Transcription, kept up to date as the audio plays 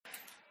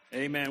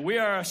Amen. We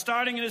are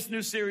starting in this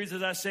new series,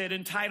 as I said,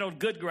 entitled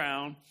Good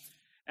Ground.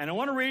 And I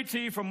want to read to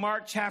you from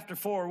Mark chapter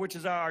 4, which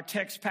is our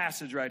text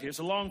passage right here. It's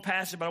a long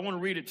passage, but I want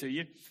to read it to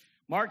you.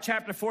 Mark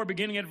chapter 4,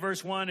 beginning at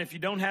verse 1. If you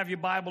don't have your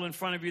Bible in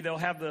front of you, they'll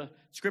have the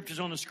scriptures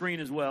on the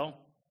screen as well.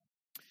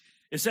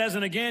 It says,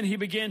 "And again he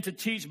began to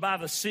teach by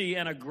the sea,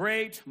 and a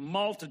great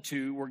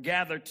multitude were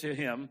gathered to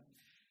him,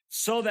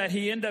 so that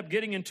he ended up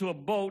getting into a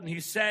boat, and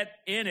he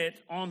sat in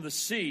it on the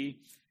sea,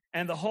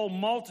 and the whole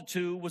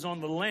multitude was on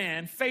the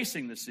land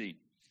facing the sea.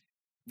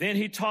 Then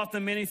he taught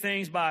them many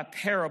things by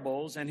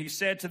parables, and he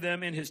said to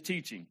them in his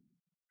teaching,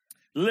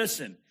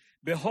 'Listen,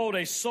 behold,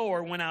 a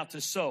sower went out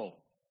to sow.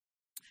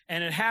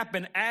 And it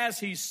happened as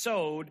he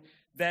sowed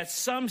that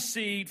some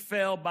seed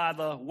fell by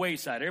the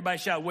wayside.'" Everybody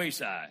shout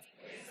wayside.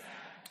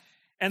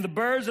 "And the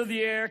birds of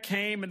the air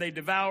came and they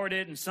devoured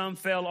it, and some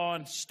fell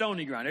on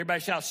stony ground." Everybody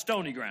shout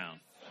stony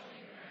ground.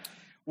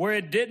 "Where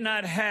it did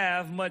not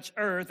have much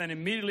earth, and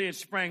immediately it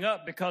sprang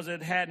up because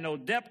it had no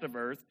depth of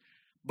earth.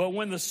 But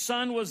when the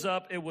sun was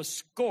up, it was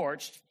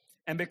scorched,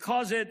 and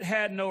because it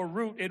had no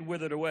root, it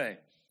withered away.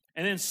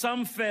 And then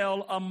some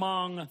fell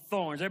among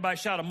thorns." Everybody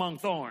shout among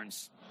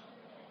thorns.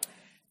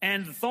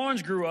 "And the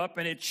thorns grew up,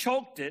 and it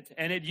choked it,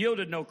 and it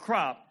yielded no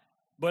crop.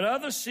 But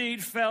other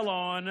seed fell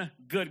on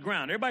good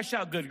ground." Everybody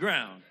shout good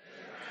ground.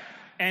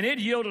 "And it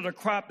yielded a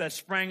crop that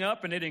sprang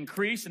up, and it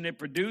increased, and it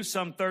produced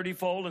some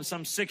 30-fold, and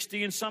some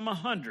 60, and some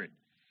 100.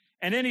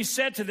 And then he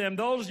said to them,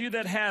 'Those of you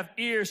that have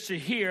ears to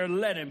hear,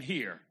 let him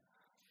hear.'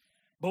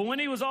 But when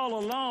he was all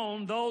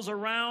alone, those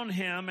around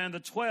him and the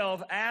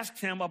 12 asked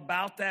him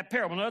about that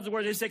parable." In other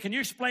words, they said, "Can you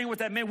explain what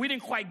that meant? We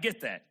didn't quite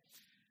get that."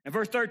 In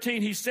verse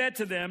 13, he said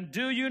to them,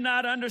 "Do you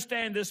not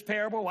understand this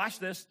parable?" Watch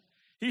this.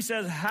 He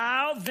says,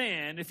 "How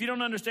then," if you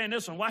don't understand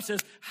this one, watch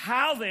this.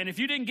 "How then," if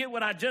you didn't get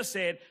what I just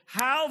said,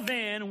 "how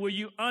then will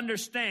you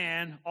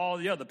understand all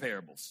the other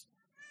parables?"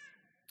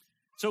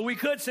 So we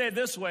could say it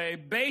this way,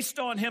 based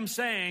on him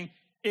saying,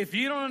 if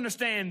you don't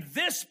understand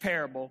this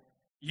parable,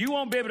 you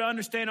won't be able to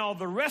understand all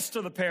the rest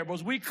of the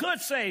parables. We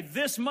could say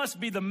this must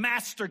be the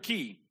master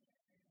key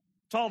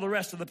to all the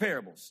rest of the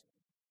parables.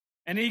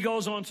 And he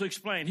goes on to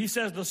explain. He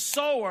says, the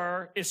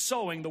sower is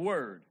sowing the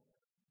word.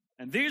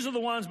 And these are the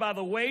ones by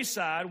the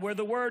wayside where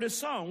the word is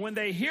sown. When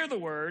they hear the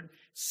word,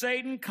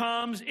 Satan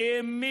comes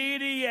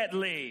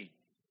immediately,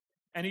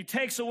 and he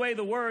takes away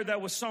the word that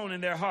was sown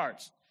in their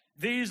hearts.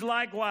 These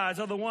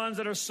likewise are the ones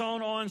that are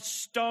sown on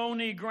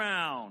stony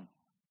ground,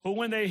 who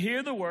when they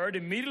hear the word,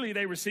 immediately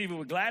they receive it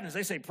with gladness.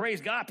 They say,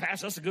 "Praise God,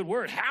 Pastor, that's a good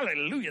word.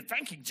 Hallelujah,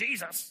 thank you,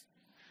 Jesus."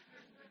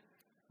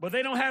 But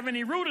they don't have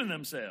any root in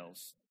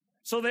themselves.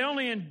 So they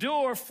only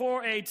endure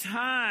for a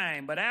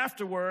time. But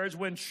afterwards,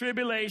 when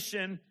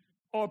tribulation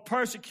or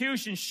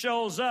persecution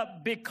shows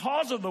up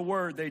because of the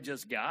word they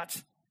just got,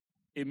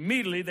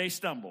 immediately they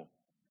stumble.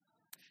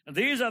 And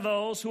these are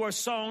those who are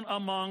sown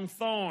among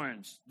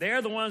thorns.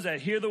 They're the ones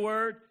that hear the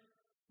word,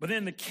 but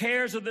then the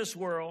cares of this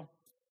world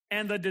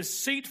and the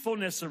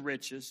deceitfulness of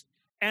riches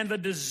and the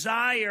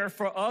desire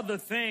for other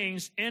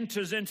things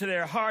enters into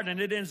their heart,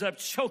 and it ends up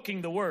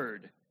choking the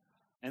word.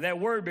 And that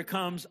word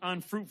becomes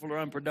unfruitful or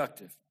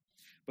unproductive.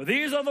 But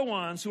these are the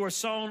ones who are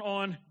sown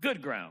on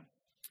good ground.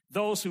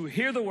 Those who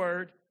hear the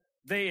word,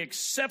 they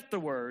accept the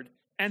word,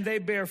 and they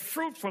bear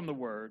fruit from the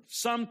word,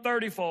 some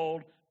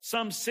 30-fold,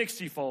 some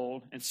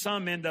 60-fold, and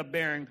some end up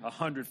bearing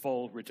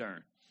 100-fold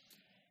return.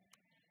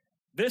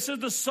 This is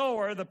the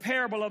sower, the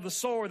parable of the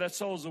sower that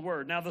sows the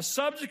word. Now, the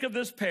subject of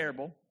this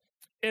parable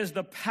is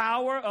the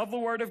power of the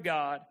word of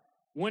God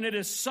when it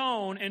is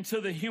sown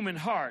into the human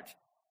heart,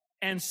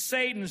 and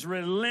Satan's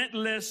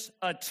relentless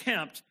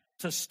attempt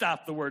to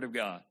stop the word of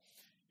God.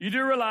 You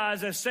do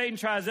realize that Satan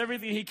tries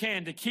everything he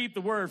can to keep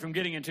the word from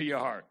getting into your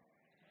heart.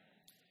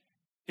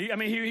 He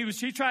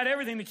tried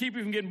everything to keep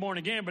you from getting born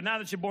again, but now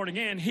that you're born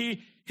again,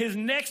 his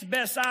next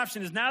best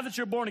option is, now that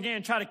you're born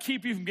again, try to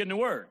keep you from getting the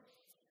word.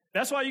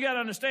 That's why you got to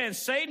understand,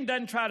 Satan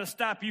doesn't try to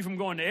stop you from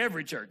going to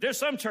every church. There's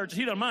some churches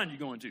he doesn't mind you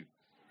going to.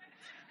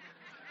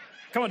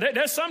 Come on,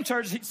 there's some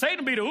churches,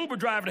 Satan will be the Uber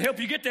driver to help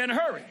you get there in a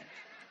hurry.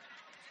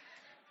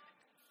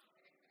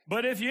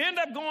 But if you end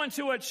up going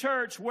to a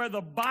church where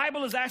the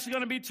Bible is actually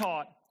going to be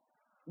taught,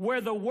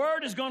 where the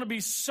word is going to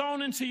be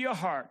sown into your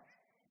heart,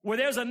 where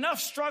there's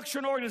enough structure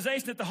and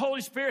organization that the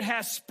Holy Spirit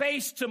has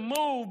space to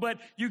move, but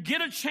you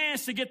get a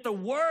chance to get the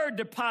word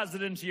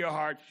deposited into your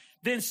heart,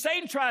 then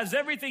Satan tries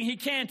everything he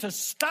can to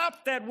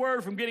stop that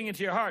word from getting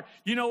into your heart.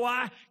 You know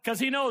why? Because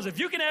he knows if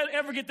you can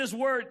ever get this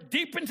word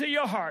deep into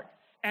your heart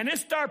and it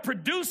start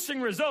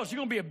producing results, you're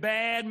going to be a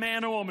bad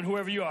man or woman,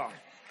 whoever you are.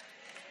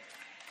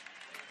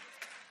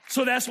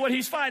 So that's what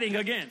he's fighting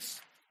against.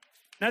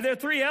 Now, there are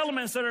three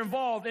elements that are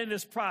involved in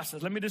this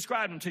process. Let me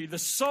describe them to you. The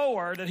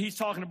sower that he's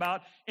talking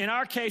about, in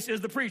our case, is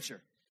the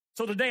preacher.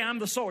 So today, I'm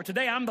the sower.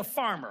 Today, I'm the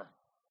farmer.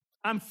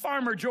 I'm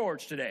Farmer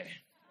George today.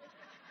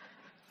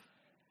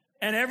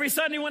 And every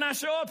Sunday when I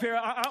show up here,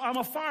 I'm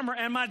a farmer,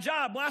 and my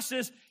job, watch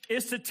this,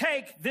 is to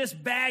take this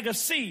bag of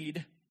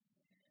seed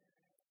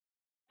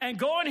and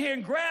go in here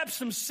and grab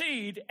some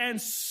seed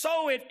and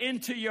sow it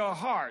into your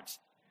heart.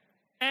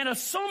 And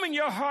assuming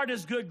your heart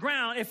is good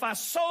ground, if I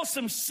sow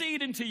some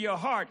seed into your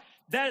heart,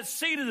 that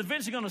seed is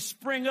eventually going to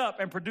spring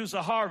up and produce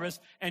a harvest,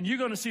 and you're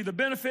going to see the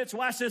benefits.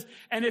 Watch this.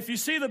 And if you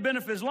see the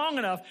benefits long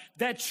enough,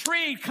 that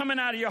tree coming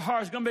out of your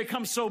heart is going to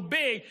become so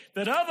big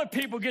that other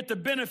people get the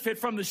benefit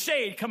from the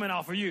shade coming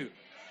off of you.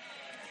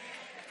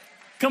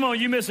 Come on,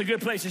 you miss a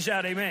good place to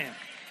shout amen.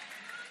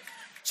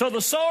 So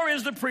the sower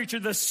is the preacher,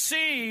 the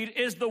seed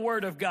is the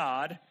word of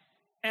God,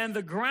 and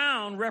the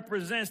ground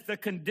represents the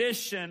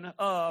condition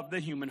of the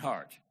human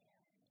heart.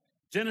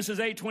 Genesis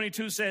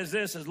 8:22 says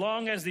this, as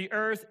long as the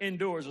earth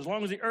endures, as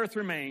long as the earth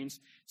remains,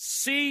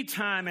 seed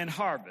time and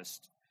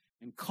harvest,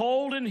 and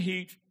cold and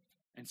heat,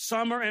 and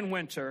summer and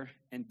winter,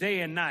 and day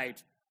and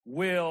night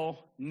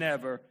will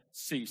never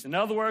cease. In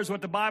other words,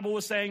 what the Bible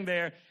was saying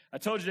there, I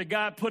told you that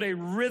God put a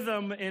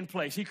rhythm in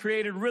place. He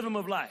created rhythm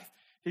of life.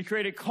 He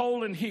created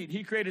cold and heat.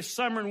 He created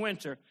summer and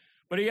winter.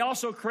 But he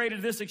also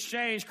created this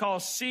exchange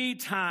called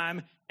seed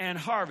time and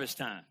harvest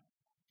time.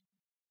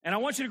 And I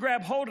want you to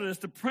grab hold of this.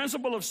 The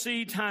principle of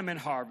seed time and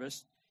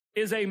harvest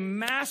is a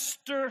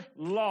master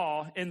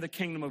law in the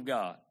kingdom of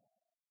God.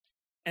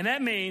 And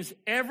that means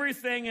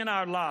everything in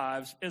our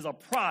lives is a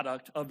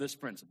product of this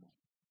principle.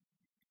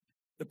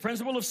 The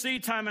principle of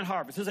seed time and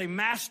harvest is a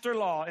master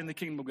law in the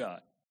kingdom of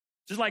God.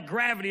 Just like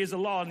gravity is a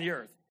law in the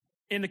earth.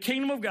 In the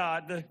kingdom of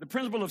God, the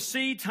principle of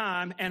seed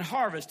time and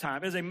harvest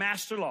time is a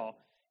master law.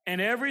 And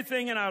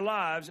everything in our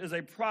lives is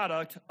a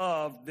product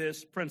of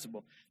this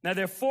principle. Now,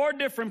 there are 4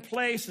 different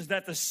places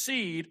that the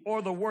seed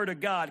or the word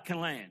of God can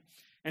land.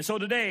 And so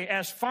today,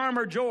 as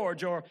Farmer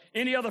George or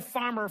any other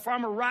farmer,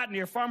 Farmer Rodney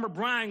or Farmer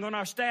Brian on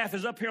our staff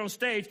is up here on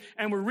stage,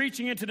 and we're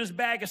reaching into this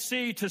bag of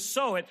seed to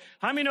sow it,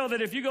 how many know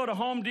that if you go to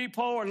Home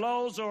Depot or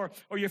Lowe's or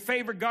your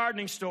favorite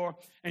gardening store,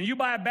 and you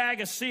buy a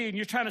bag of seed and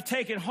you're trying to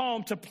take it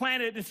home to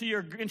plant it into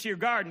your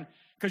garden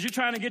because you're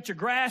trying to get your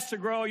grass to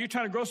grow, you're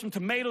trying to grow some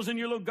tomatoes in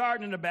your little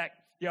garden in the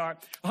backyard.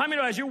 How many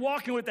know as you're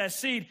walking with that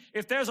seed,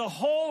 if there's a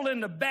hole in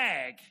the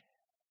bag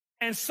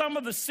and some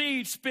of the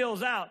seed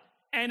spills out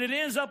and it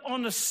ends up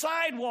on the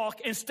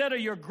sidewalk instead of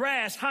your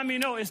grass, how many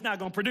know it's not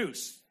going to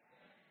produce?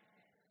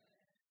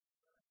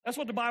 That's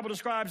what the Bible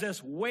describes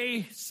as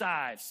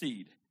wayside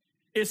seed.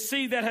 It's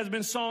seed that has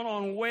been sown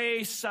on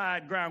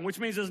wayside ground, which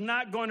means it's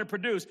not going to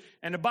produce.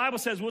 And the Bible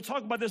says, we'll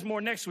talk about this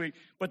more next week,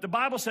 but the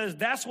Bible says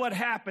that's what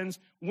happens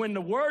when the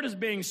word is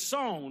being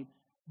sown,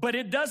 but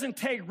it doesn't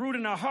take root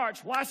in our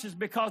hearts. Watch this,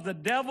 because the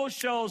devil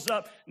shows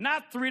up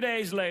not 3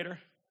 days later,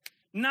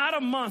 not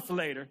a month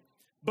later,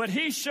 but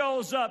he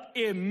shows up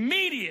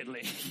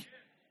immediately.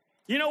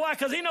 You know why?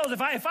 Because he knows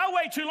if I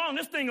wait too long,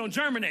 this thing going to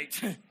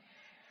germinate.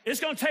 It's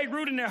going to take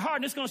root in their heart,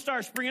 and it's going to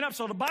start springing up.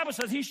 So the Bible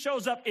says he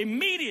shows up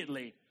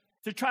immediately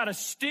to try to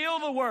steal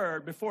the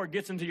word before it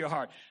gets into your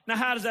heart. Now,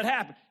 how does that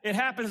happen? It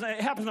happens,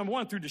 number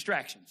one, through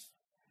distractions.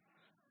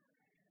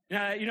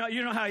 Now,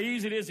 you know how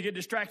easy it is to get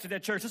distracted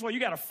at church. That's why you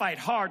got to fight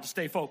hard to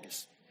stay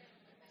focused.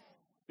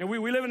 And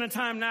we live in a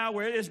time now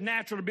where it's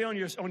natural to be on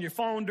your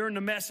phone during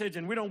the message,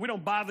 and we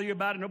don't bother you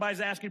about it.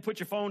 Nobody's asking you to put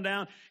your phone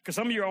down, because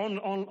some of you are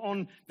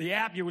on the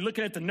app. You're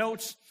looking at the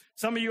notes.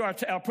 Some of you are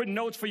putting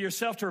notes for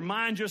yourself to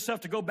remind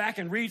yourself to go back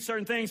and read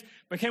certain things.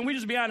 But can we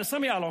just be honest?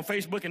 Some of y'all on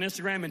Facebook and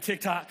Instagram and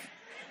TikTok.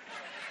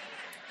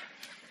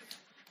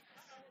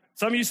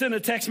 Some of you send a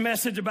text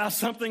message about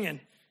something, and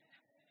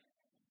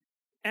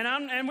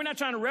we're not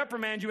trying to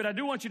reprimand you, but I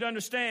do want you to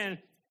understand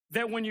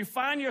that when you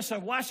find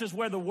yourself, watch this,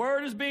 where the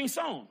word is being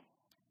sown.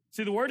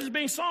 See, the word is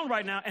being sown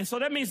right now, and so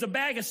that means the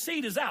bag of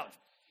seed is out.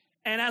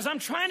 And as I'm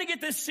trying to get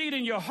this seed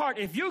in your heart,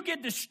 if you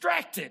get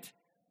distracted,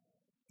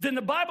 then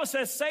the Bible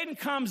says Satan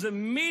comes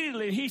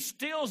immediately and he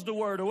steals the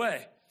word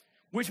away.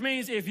 Which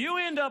means if you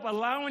end up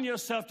allowing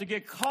yourself to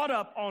get caught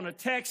up on a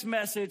text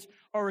message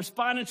or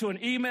responding to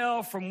an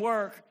email from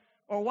work,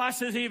 or watch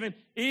this,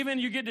 even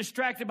you get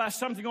distracted by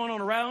something going on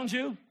around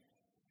you.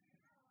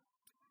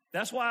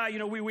 That's why,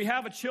 we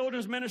have a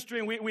children's ministry,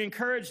 and we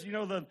encourage,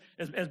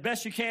 as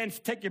best you can,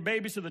 take your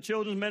babies to the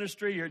children's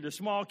ministry, the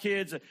small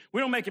kids.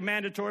 We don't make it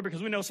mandatory,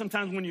 because we know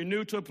sometimes when you're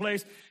new to a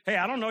place, hey,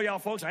 I don't know y'all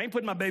folks, I ain't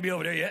putting my baby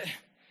over there yet.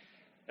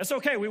 That's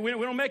okay. We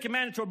don't make it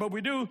mandatory, but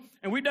we do,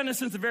 and we've done this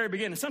since the very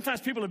beginning.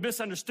 Sometimes people have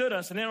misunderstood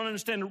us, and they don't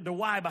understand the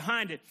why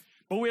behind it.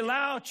 But we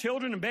allow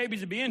children and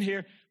babies to be in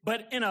here,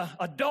 but in an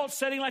adult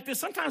setting like this,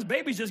 sometimes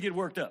babies just get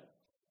worked up.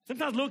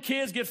 Sometimes little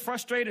kids get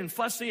frustrated and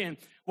fussy, and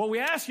what we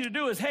ask you to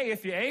do is, hey,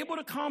 if you're able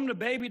to calm the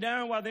baby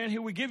down while they're in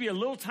here, we give you a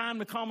little time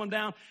to calm them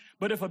down.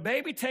 But if a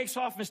baby takes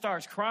off and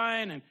starts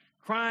crying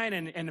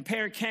and the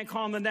parent can't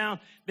calm them down,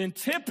 then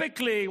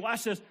typically,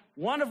 watch this,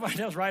 one of us,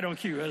 that was right on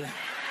cue.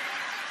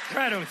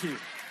 Right on cue.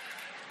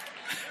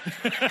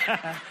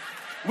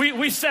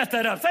 we set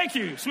that up. Thank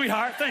you,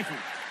 sweetheart. Thank you.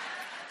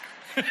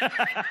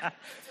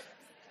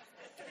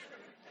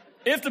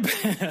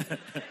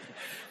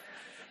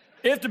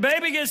 If the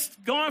baby gets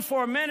going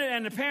for a minute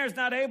and the parent's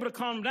not able to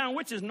calm them down,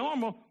 which is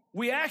normal,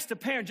 we ask the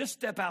parent, just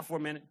step out for a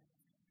minute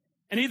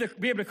and either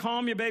be able to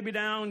calm your baby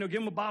down, give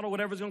them a bottle,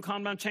 whatever's going to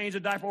calm down, change the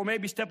diaper, or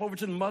maybe step over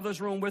to the mother's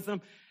room with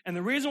them. And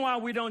the reason why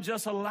we don't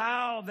just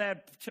allow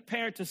that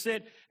parent to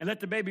sit and let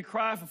the baby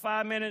cry for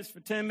 5 minutes, for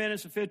 10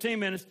 minutes, for 15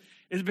 minutes,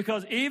 is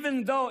because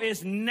even though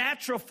it's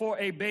natural for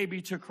a baby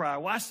to cry,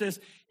 watch this,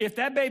 if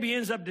that baby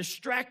ends up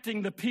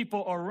distracting the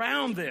people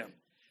around them,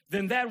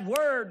 then that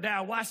word,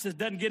 now watch this,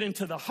 doesn't get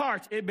into the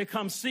heart. It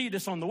becomes seed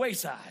that's on the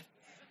wayside.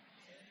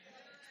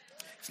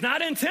 It's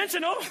not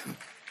intentional.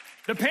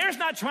 The parent's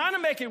not trying to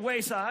make it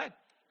wayside,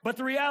 but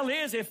the reality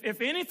is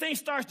if anything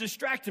starts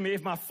distracting me,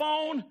 if my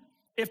phone,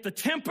 if the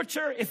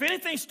temperature, if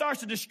anything starts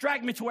to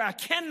distract me to where I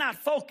cannot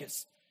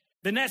focus,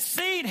 then that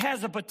seed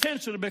has the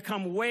potential to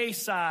become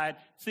wayside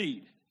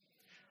seed,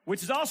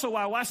 which is also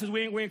why, watch this,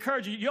 we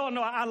encourage you. You all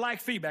know I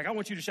like feedback. I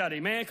want you to shout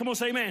amen. Come on,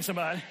 say amen,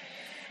 somebody.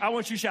 I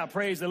want you to shout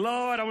praise the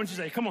Lord. I want you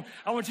to say, come on.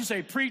 I want you to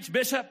say preach,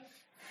 bishop.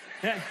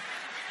 Yeah,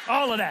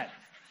 all of that.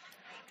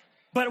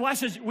 But watch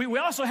this, we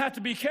also have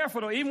to be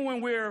careful, though, even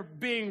when we're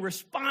being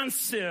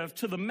responsive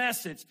to the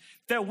message,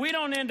 that we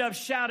don't end up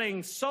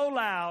shouting so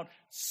loud,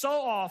 so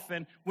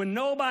often, when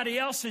nobody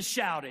else is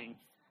shouting.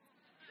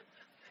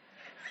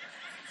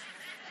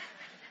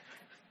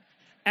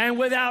 And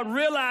without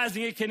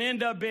realizing it can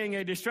end up being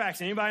a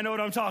distraction. Anybody know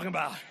what I'm talking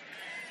about?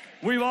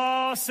 We've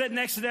all sat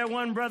next to that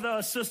one brother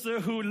or sister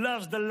who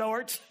loves the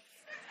Lord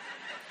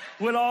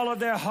with all of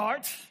their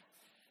heart.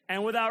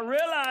 And without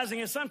realizing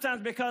it,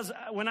 sometimes because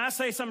when I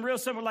say something real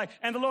simple like,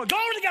 and the Lord,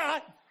 glory to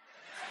God.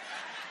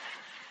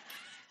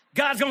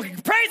 God's going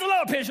to praise the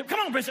Lord, Bishop.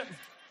 Come on, Bishop.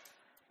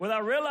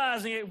 Without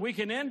realizing it, we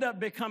can end up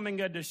becoming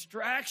a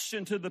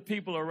distraction to the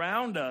people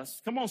around us.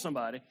 Come on,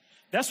 somebody.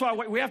 That's why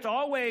we have to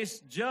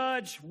always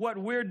judge what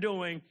we're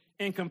doing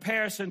in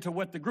comparison to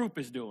what the group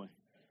is doing,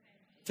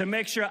 to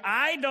make sure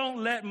I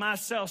don't let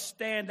myself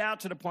stand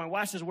out to the point,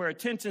 watch this, where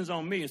attention's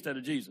on me instead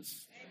of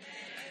Jesus.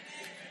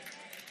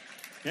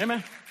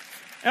 Amen.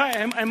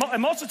 And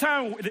most of the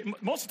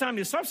time,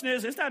 the assumption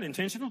is it's not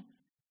intentional.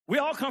 We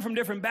all come from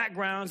different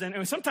backgrounds,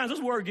 and sometimes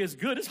this word gets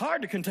good. It's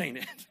hard to contain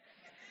it.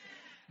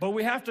 But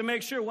we have to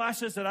make sure, watch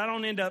this, that I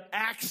don't end up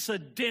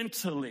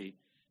accidentally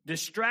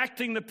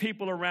distracting the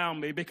people around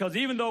me, because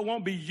even though it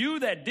won't be you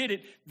that did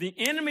it, the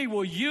enemy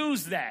will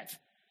use that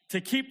to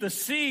keep the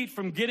seed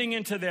from getting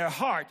into their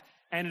heart,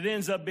 and it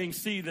ends up being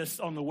seed that's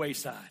on the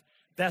wayside.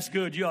 That's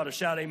good. You ought to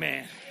shout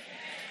amen.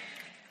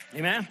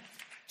 Amen.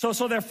 So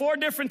there are 4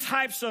 different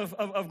types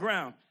of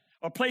ground,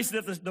 or places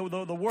that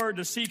the word,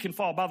 the seed can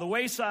fall. By the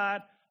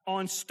wayside,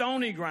 on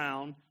stony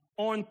ground,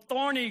 on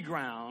thorny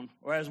ground,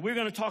 or as we're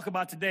going to talk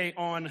about today,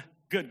 on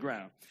good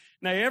ground.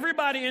 Now,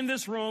 everybody in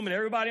this room and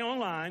everybody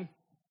online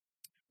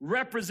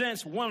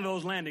represents one of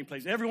those landing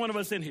places. Every one of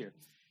us in here.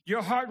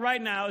 Your heart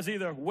right now is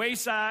either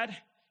wayside,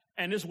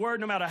 and this word,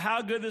 no matter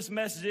how good this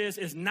message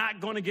is not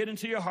going to get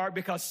into your heart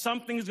because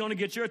something is going to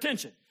get your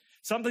attention.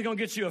 Something's going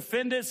to get you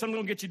offended. Something's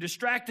going to get you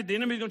distracted. The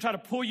enemy's going to try to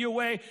pull you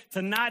away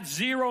to not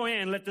zero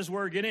in, let this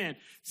word get in.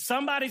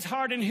 Somebody's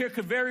heart in here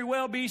could very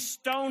well be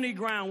stony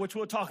ground, which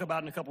we'll talk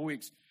about in a couple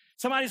weeks.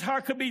 Somebody's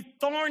heart could be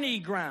thorny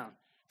ground,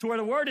 to where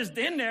the word is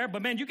in there,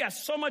 but man, you got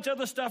so much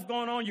other stuff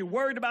going on. You're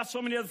worried about so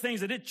many other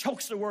things that it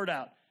chokes the word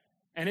out,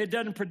 and it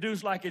doesn't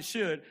produce like it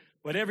should.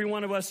 But every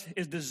one of us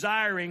is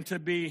desiring to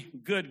be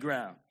good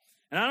ground.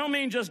 And I don't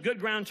mean just good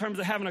ground in terms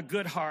of having a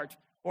good heart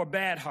or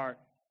bad heart,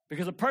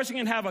 because a person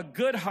can have a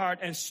good heart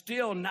and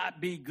still not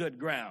be good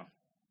ground.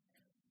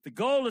 The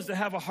goal is to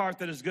have a heart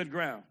that is good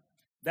ground.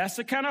 That's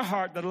the kind of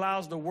heart that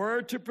allows the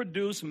word to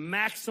produce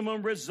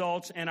maximum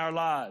results in our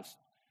lives.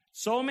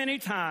 So many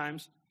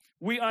times,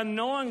 we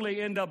unknowingly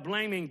end up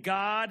blaming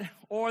God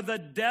or the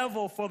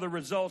devil for the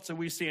results that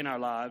we see in our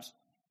lives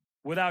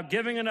without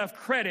giving enough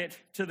credit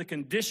to the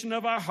condition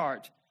of our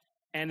heart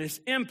and its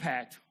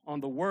impact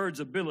on the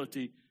word's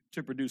ability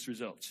to produce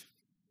results.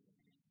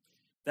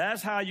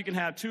 That's how you can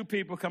have 2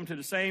 people come to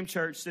the same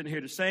church, sit and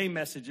hear the same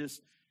messages,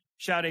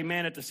 shout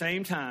amen at the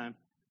same time.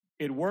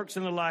 It works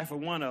in the life of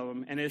one of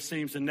them, and it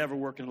seems to never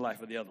work in the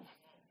life of the other one.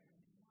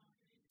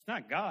 It's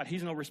not God.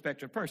 He's no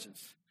respecter of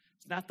persons.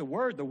 It's not the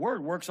word. The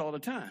word works all the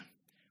time.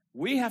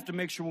 We have to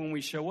make sure when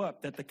we show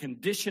up that the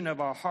condition of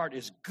our heart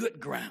is good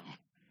ground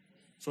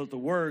so that the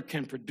word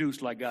can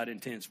produce like God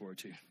intends for it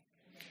to.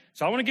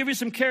 So I want to give you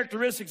some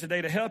characteristics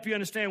today to help you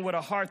understand what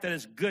a heart that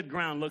is good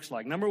ground looks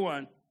like. Number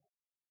 1,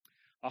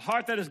 a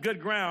heart that is good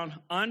ground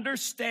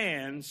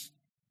understands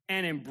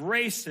and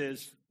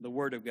embraces the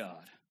word of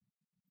God.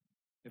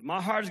 If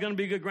my heart is going to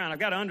be good ground, I've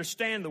got to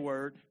understand the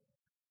word,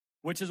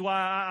 which is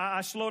why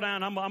I slow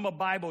down. I'm a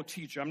Bible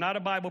teacher. I'm not a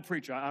Bible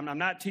preacher. I'm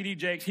not T.D.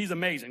 Jakes. He's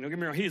amazing. Don't get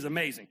me wrong. He's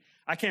amazing.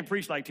 I can't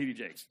preach like T.D.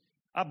 Jakes.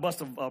 I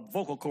bust a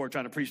vocal cord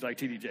trying to preach like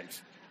T.D.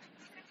 Jakes.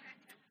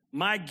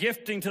 My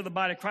gifting to the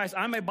body of Christ,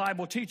 I'm a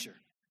Bible teacher.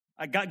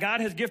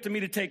 God has gifted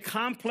me to take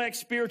complex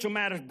spiritual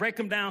matters, break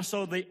them down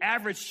so the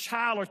average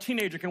child or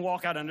teenager can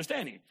walk out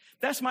understanding it.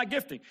 That's my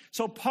gifting.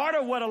 So part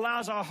of what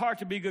allows our heart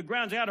to be good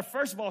ground is I got to,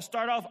 first of all,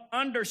 start off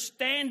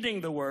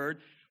understanding the word.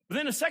 But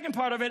then the second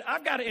part of it,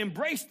 I've got to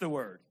embrace the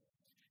word.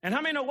 And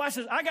how many know, watch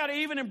this, I got to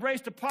even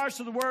embrace the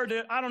parts of the word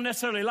that I don't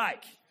necessarily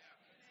like.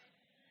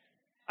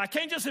 I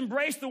can't just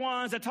embrace the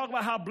ones that talk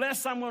about how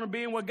blessed I'm going to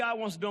be and what God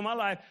wants to do in my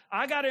life.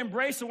 I got to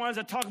embrace the ones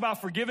that talk about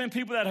forgiving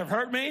people that have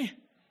hurt me.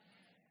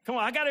 Come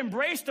on, I got to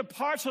embrace the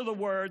parts of the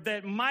word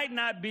that might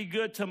not be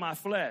good to my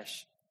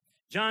flesh.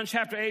 John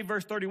chapter 8,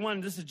 verse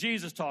 31, this is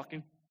Jesus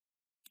talking.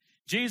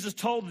 Jesus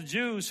told the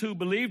Jews who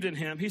believed in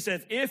him, he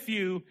says, if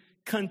you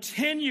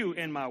continue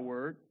in my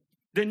word,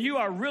 then you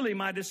are really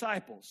my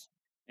disciples.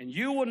 And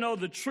you will know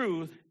the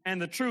truth,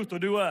 and the truth will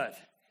do what?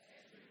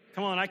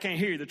 Come on, I can't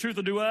hear you. The truth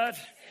will do what?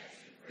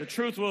 The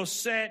truth will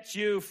set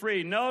you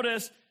free.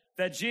 Notice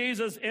that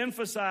Jesus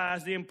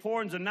emphasized the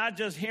importance of not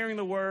just hearing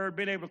the word,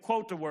 being able to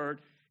quote the word.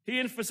 He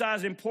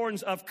emphasized the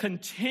importance of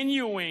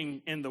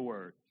continuing in the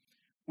word,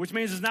 which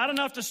means it's not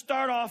enough to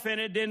start off in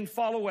it, then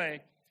fall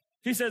away.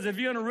 He says, if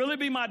you're going to really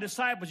be my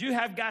disciples, you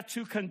have got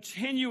to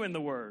continue in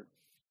the word.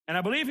 And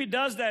I believe he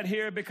does that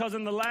here because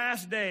in the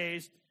last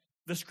days,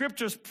 the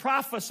scriptures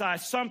prophesy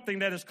something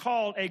that is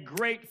called a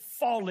great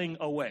falling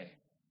away.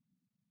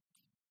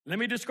 Let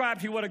me describe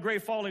to you what a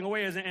great falling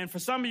away is. And for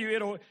some of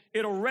you,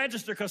 it'll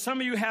register because some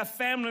of you have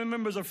family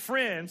members or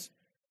friends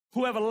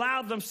who have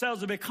allowed themselves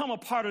to become a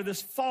part of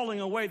this falling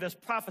away that's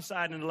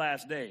prophesied in the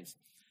last days.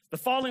 The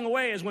falling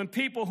away is when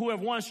people who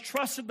have once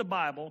trusted the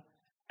Bible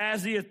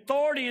as the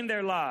authority in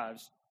their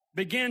lives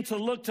begin to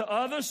look to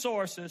other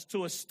sources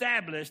to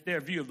establish their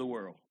view of the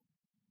world.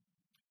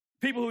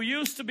 People who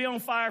used to be on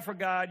fire for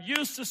God,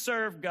 used to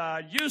serve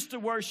God, used to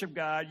worship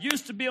God,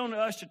 used to be on the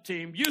usher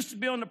team, used to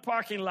be on the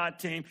parking lot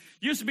team,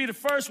 used to be the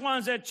first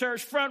ones at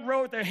church, front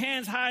row with their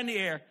hands high in the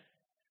air.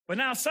 But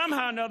now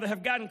somehow or another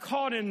have gotten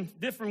caught in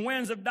different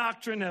winds of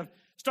doctrine, have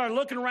started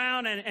looking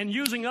around and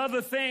using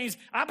other things.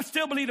 I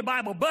still believe the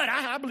Bible, but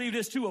I believe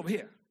this too over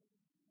here.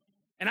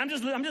 And I'm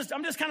just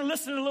kind of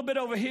listening a little bit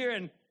over here,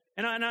 and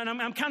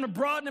I'm kind of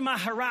broadening my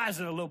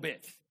horizon a little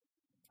bit.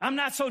 I'm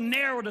not so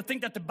narrow to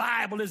think that the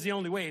Bible is the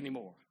only way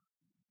anymore.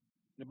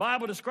 The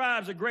Bible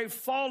describes a great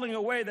falling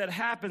away that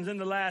happens in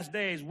the last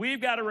days. We've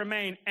got to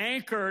remain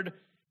anchored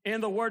in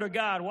the Word of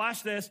God.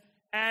 Watch this.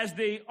 As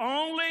the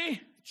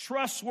only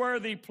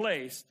trustworthy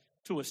place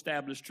to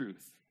establish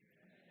truth.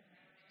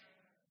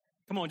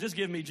 Come on, just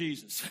give me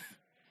Jesus.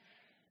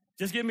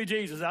 Just give me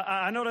Jesus.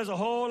 I know there's a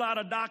whole lot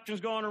of doctrines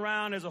going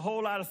around. There's a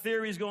whole lot of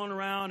theories going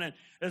around. And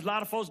there's a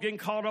lot of folks getting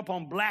caught up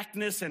on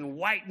blackness and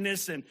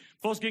whiteness. And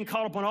folks getting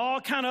caught up on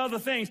all kind of other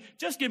things.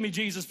 Just give me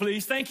Jesus,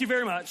 please. Thank you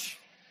very much.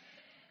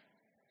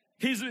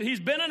 He's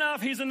been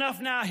enough. He's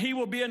enough now. He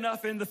will be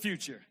enough in the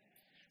future.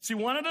 See,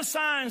 one of the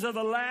signs of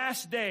the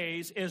last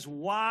days is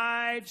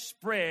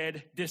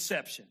widespread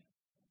deception.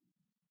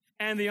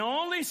 And the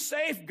only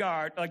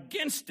safeguard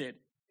against it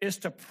is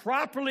to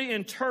properly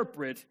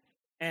interpret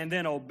and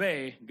then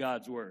obey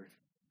God's word.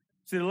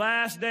 See, the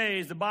last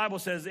days, the Bible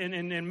says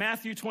in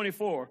Matthew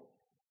 24,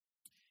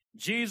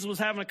 Jesus was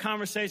having a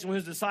conversation with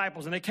his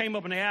disciples, and they came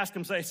up and they asked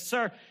him, say,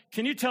 sir,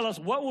 can you tell us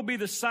what will be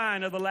the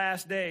sign of the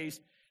last days,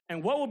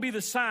 and what will be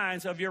the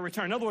signs of your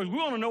return? In other words, we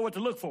want to know what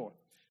to look for.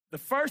 The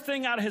first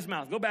thing out of his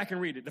mouth, go back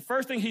and read it. The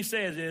first thing he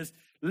says is,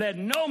 let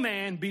no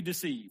man be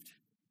deceived.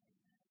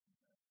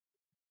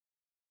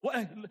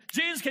 What,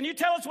 Jesus, can you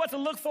tell us what to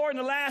look for in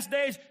the last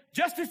days?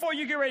 Just before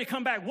you get ready to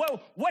come back,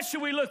 what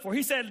should we look for?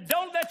 He said,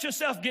 don't let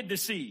yourself get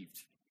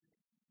deceived.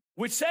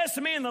 Which says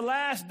to me in the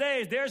last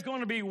days, there's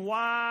going to be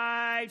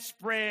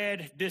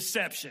widespread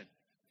deception.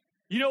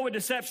 You know what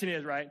deception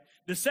is, right?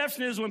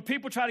 Deception is when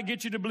people try to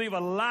get you to believe a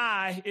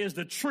lie is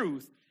the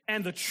truth,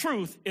 and the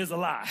truth is a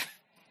lie.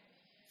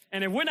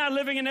 And if we're not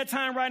living in that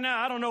time right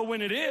now, I don't know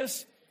when it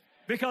is.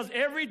 Because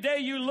every day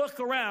you look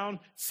around,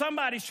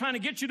 somebody's trying to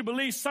get you to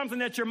believe something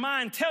that your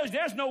mind tells you.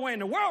 There's no way in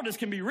the world this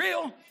can be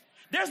real.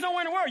 There's no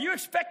way in the world. You're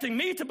expecting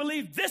me to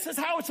believe this is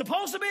how it's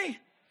supposed to be?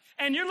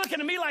 And you're looking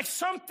at me like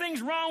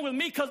something's wrong with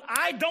me because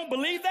I don't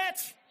believe that?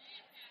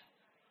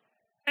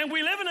 And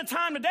we live in a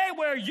time today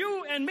where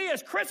you and me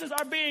as Christians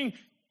are being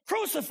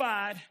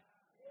crucified,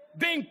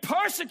 being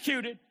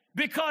persecuted,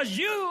 because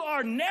you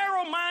are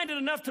narrow-minded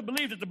enough to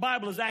believe that the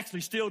Bible is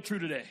actually still true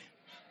today.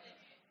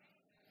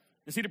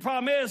 And see, the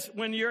problem is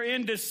when you're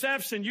in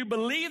deception, you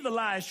believe the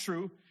lie is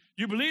true.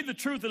 You believe the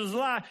truth is a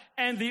lie.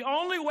 And the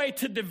only way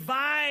to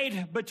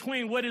divide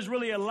between what is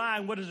really a lie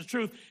and what is the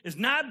truth is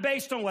not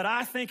based on what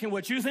I think and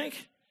what you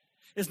think.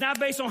 It's not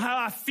based on how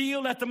I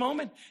feel at the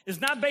moment. It's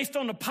not based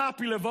on the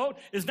popular vote.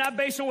 It's not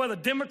based on whether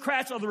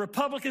Democrats or the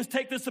Republicans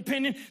take this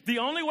opinion. The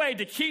only way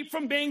to keep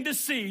from being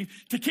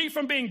deceived, to keep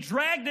from being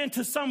dragged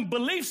into some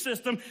belief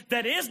system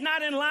that is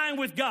not in line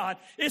with God,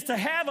 is to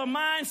have a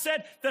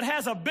mindset that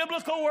has a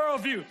biblical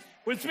worldview.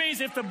 Which means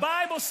if the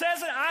Bible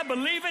says it, I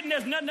believe it, and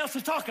there's nothing else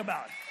to talk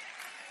about.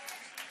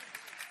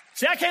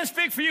 See, I can't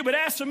speak for you, but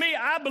as for me,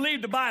 I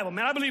believe the Bible,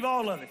 man. I believe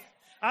all of it.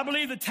 I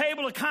believe the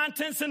table of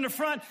contents in the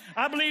front.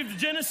 I believe the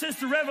Genesis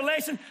to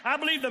Revelation. I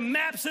believe the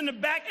maps in the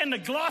back and the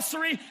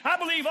glossary. I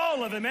believe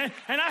all of it, man.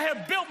 And I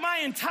have built my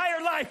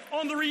entire life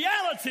on the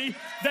reality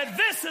that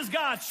this is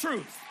God's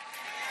truth.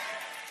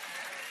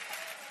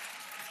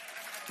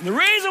 And the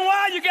reason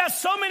why you got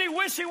so many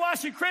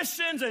wishy-washy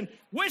Christians and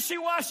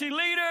wishy-washy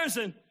leaders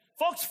and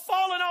folks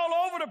falling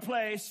all over the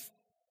place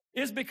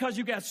It's because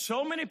you got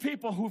so many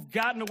people who've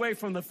gotten away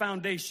from the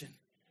foundation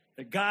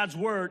that God's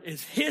word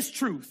is his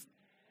truth,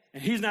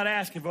 and he's not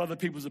asking for other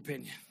people's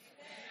opinion.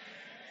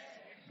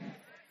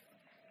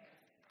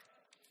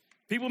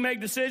 People make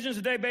decisions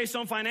today based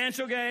on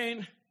financial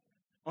gain,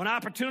 on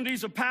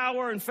opportunities of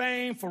power and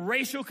fame, for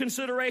racial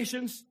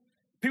considerations.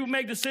 People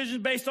make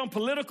decisions based on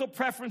political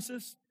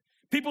preferences.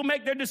 People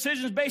make their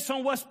decisions based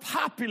on what's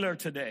popular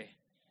today.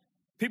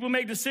 People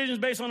make decisions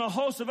based on a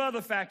host of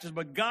other factors,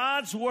 but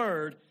God's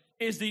word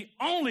is the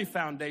only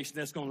foundation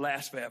that's going to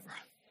last forever.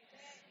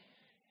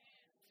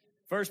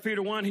 1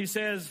 Peter 1, he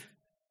says,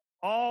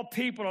 all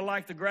people are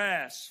like the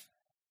grass,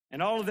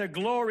 and all of their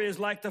glory is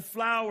like the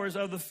flowers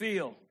of the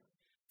field.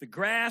 The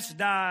grass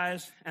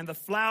dies and the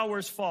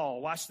flowers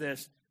fall. Watch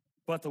this.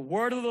 But the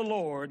word of the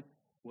Lord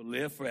will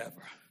live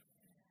forever.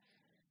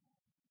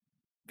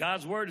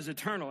 God's word is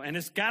eternal, and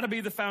it's got to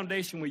be the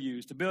foundation we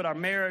use to build our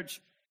marriage,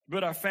 to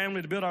build our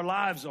family, to build our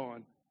lives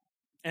on.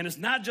 And it's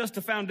not just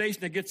the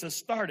foundation that gets us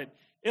started.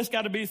 It's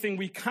got to be the thing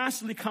we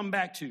constantly come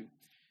back to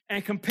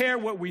and compare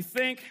what we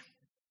think,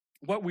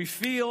 what we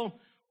feel,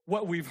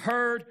 what we've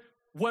heard,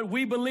 what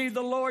we believe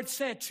the Lord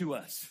said to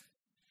us,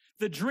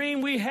 the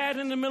dream we had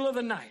in the middle of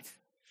the night,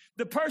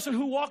 the person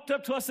who walked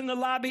up to us in the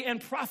lobby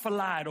and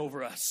prophesied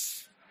over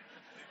us.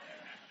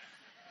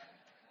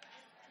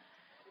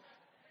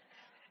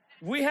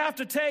 We have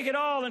to take it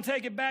all and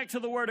take it back to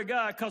the Word of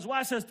God, because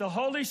why? It says the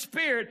Holy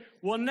Spirit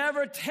will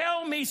never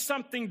tell me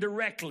something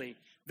directly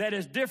that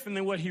is different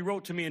than what he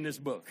wrote to me in this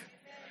book.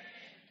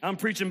 I'm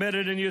preaching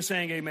better than you're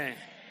saying amen.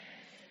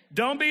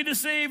 Don't be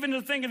deceived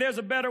into thinking there's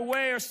a better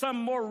way or some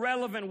more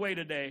relevant way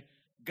today.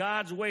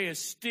 God's way is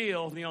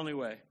still the only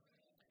way.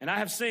 And I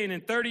have seen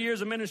in 30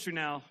 years of ministry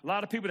now, a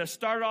lot of people that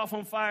started off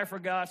on fire for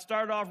God,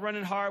 started off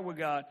running hard with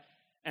God,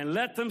 and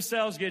let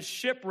themselves get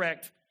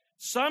shipwrecked,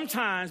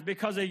 sometimes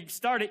because they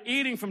started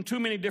eating from too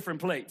many different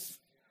plates.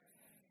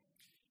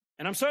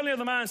 And I'm certainly of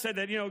the mindset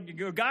that,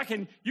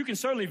 you can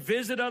certainly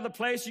visit other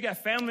places. You got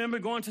family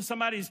members going to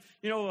somebody's,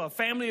 a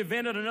family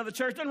event at another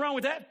church. Nothing wrong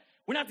with that.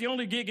 We're not the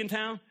only gig in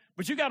town.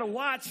 But you got to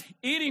watch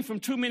eating from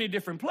too many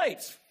different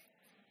plates.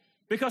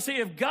 Because, see,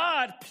 if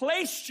God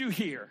placed you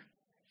here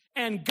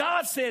and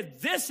God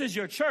said, this is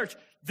your church,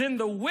 then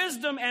the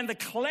wisdom and the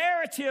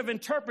clarity of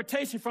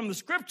interpretation from the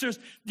scriptures,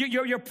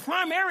 your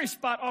primary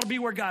spot ought to be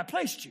where God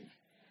placed you.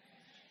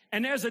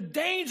 And there's a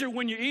danger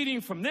when you're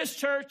eating from this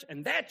church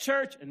and that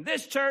church and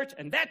this church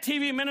and that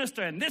TV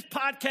minister and this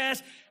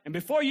podcast. And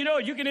before you know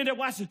it, you can end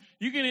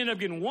up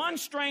getting one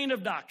strain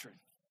of doctrine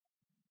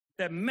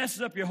that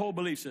messes up your whole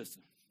belief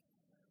system.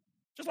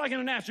 Just like in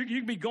the natural, you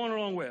can be going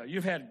along well.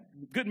 You've had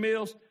good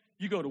meals.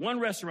 You go to one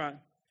restaurant.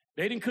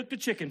 They didn't cook the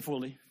chicken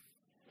fully.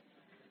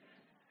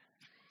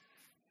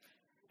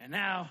 And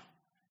now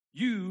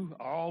you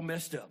are all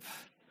messed up.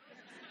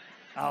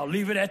 I'll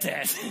leave it at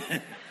that.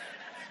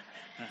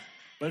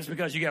 But it's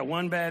because you got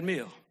one bad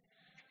meal.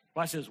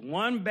 Watch this.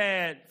 One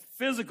bad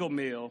physical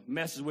meal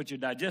messes with your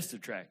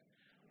digestive tract.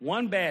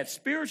 One bad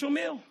spiritual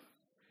meal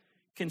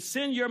can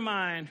send your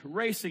mind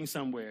racing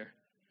somewhere,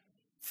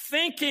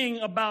 thinking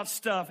about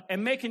stuff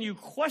and making you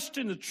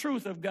question the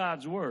truth of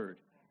God's word.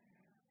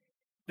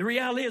 The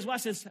reality is,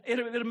 watch this, it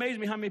amazes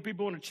me how many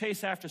people want to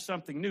chase after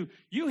something new.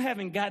 You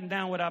haven't gotten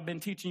down what I've been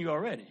teaching you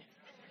already.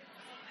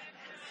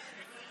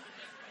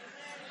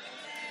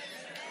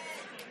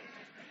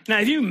 Now,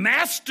 if you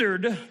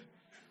mastered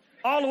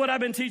all of what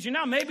I've been teaching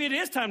now, maybe it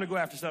is time to go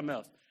after something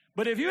else.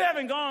 But if you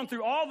haven't gone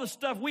through all the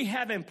stuff we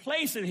have in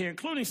place in here,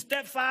 including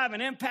Step 5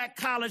 and Impact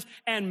College,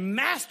 and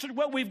mastered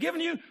what we've given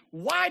you,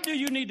 why do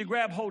you need to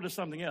grab hold of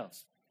something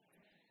else?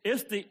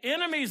 It's the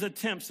enemy's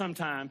attempt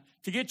sometimes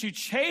to get you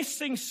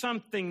chasing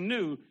something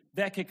new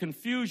that can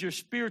confuse your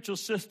spiritual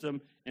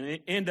system and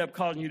end up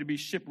causing you to be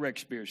shipwrecked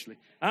spiritually.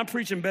 I'm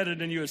preaching better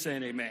than you are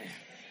saying amen.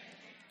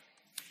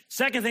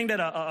 Second thing that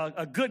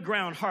a good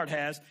ground heart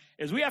has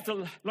is we have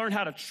to learn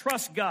how to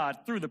trust God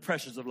through the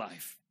pressures of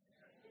life.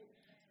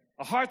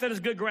 A heart that is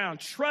good ground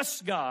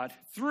trusts God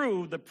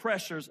through the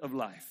pressures of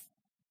life.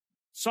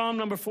 Psalm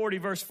number 40,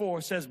 verse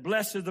 4 says,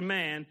 blessed is the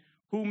man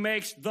who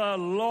makes the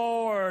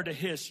Lord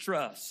his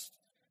trust,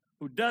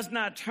 who does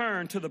not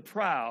turn to the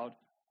proud,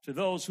 to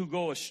those who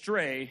go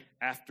astray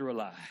after a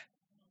lie.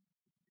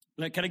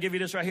 Can I give you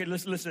this right here?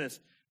 Listen to this.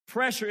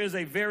 Pressure is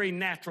a very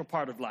natural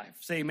part of life.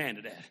 Say amen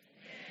to that.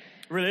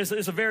 Really,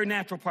 it's a very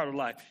natural part of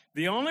life.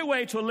 The only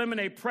way to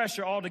eliminate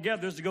pressure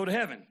altogether is to go to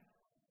heaven.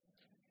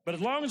 But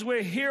as long as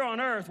we're here on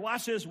earth,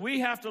 watch this,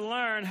 we have to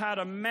learn how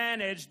to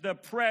manage the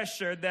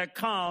pressure that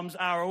comes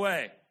our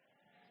way.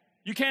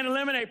 You can't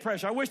eliminate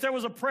pressure. I wish there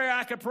was a prayer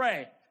I could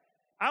pray.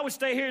 I would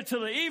stay here till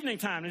the evening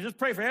time and just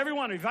pray for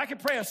everyone. If I could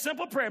pray a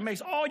simple prayer that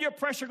makes all your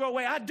pressure go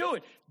away, I'd do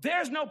it.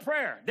 There's no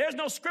prayer. There's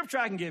no scripture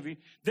I can give you.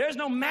 There's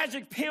no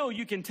magic pill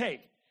you can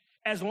take.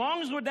 As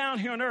long as we're down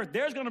here on earth,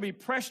 there's going to be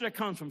pressure that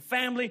comes from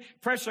family,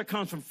 pressure that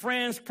comes from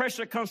friends,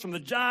 pressure that comes from the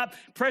job,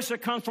 pressure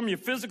that comes from your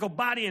physical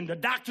body and the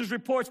doctor's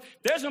reports.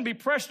 There's going to be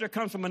pressure that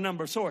comes from a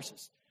number of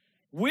sources.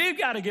 We've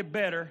got to get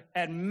better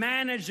at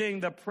managing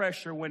the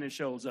pressure when it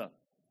shows up.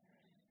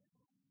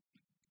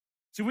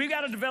 See, we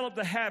got to develop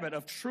the habit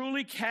of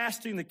truly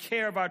casting the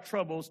care of our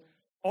troubles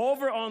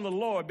over on the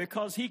Lord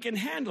because he can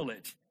handle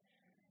it.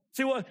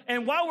 See,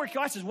 and while we're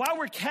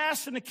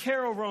casting the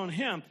care over on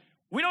him,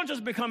 we don't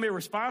just become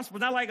irresponsible.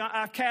 It's not like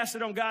I cast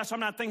it on God, so I'm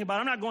not thinking about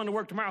it. I'm not going to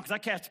work tomorrow because I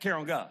cast the care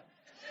on God.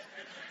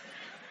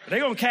 They're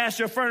going to cast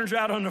your furniture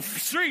out on the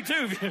street,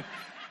 too.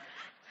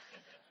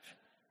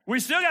 We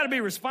still got to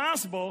be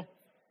responsible,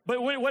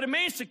 but what it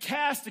means to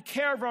cast the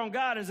care over on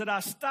God is that I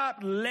stop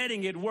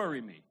letting it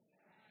worry me.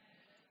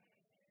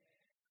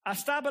 I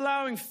stop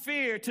allowing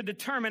fear to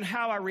determine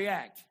how I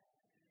react.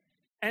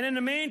 And in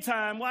the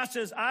meantime, watch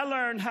this, I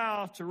learned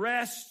how to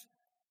rest,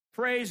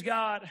 praise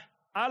God.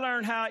 I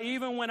learned how,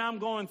 even when I'm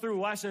going through,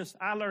 watch this,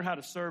 I learned how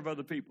to serve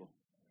other people.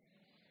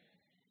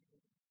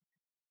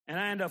 And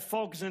I end up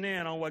focusing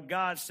in on what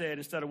God said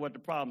instead of what the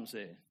problem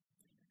said.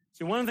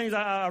 See, one of the things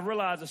I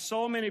realized is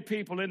so many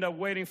people end up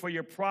waiting for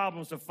your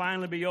problems to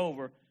finally be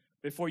over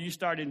before you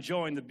start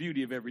enjoying the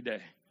beauty of every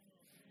day.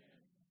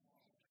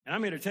 And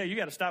I'm here to tell you, you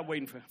got to stop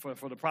waiting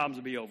for the problems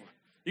to be over.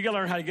 You got to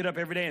learn how to get up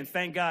every day and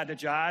thank God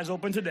that your eyes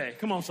open today.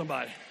 Come on,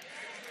 somebody.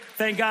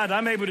 Thank God that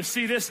I'm able to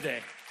see this day.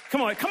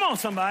 Come on,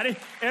 somebody.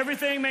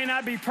 Everything may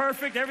not be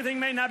perfect. Everything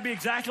may not be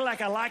exactly like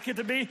I like it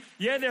to be.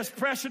 Yeah, there's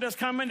pressure that's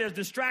coming. There's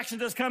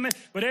distractions that's coming.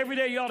 But every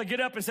day you ought to get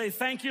up and say,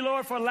 thank you,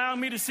 Lord, for allowing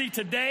me to see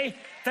today.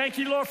 Thank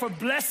you, Lord, for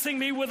blessing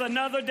me with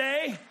another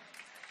day.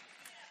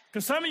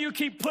 Because some of you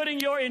keep putting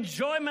your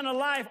enjoyment of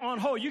life on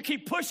hold. You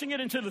keep pushing it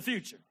into the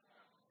future.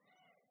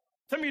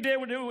 Some of you did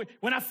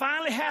when I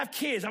finally have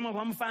kids, I'm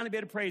going to finally be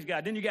able to praise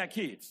God. Then you got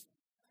kids.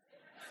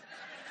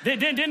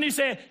 Then you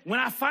say, when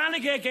I finally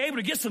get able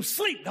to get some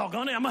sleep,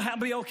 doggone it, I'm going to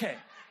be okay.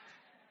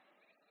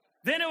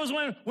 Then it was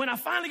when I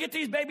finally get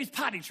these babies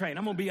potty trained,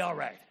 I'm going to be all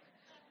right.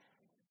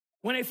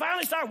 When they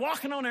finally start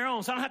walking on their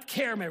own, so I don't have to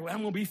carry them everywhere,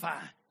 I'm going to be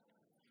fine.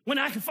 When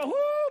I can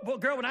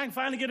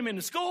finally get them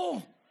into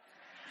school.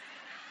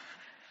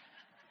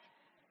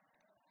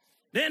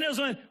 Then it was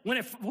when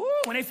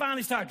they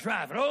finally start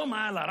driving. Oh,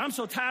 my Lord, I'm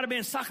so tired of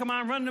being soccer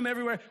mom, running them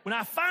everywhere. When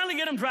I finally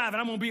get them driving,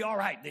 I'm going to be all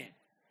right then.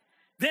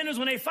 Then is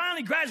when they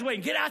finally graduate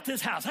and get out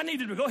this house. I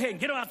need them to go ahead and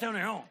get them out there on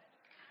their own.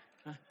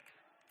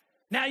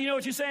 Now you know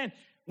what you're saying?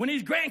 When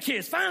these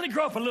grandkids finally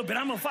grow up a little bit,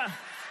 I'm going to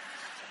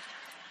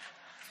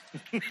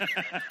find.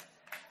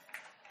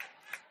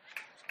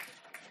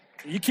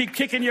 You keep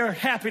kicking your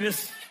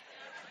happiness.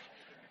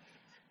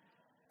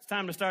 It's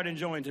time to start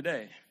enjoying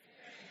today.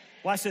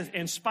 Watch this,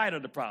 in spite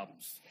of the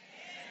problems.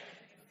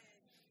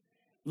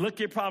 Look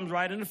your problems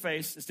right in the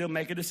face and still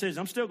make a decision.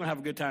 I'm still going to have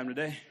a good time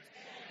today.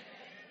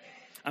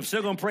 I'm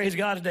still going to praise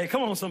God today.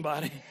 Come on,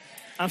 somebody.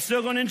 I'm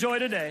still going to enjoy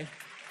today.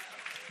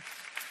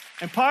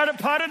 And part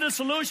of the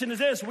solution is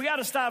this. We got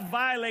to stop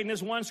violating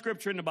this one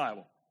scripture in the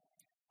Bible.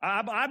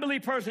 I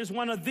believe personally it's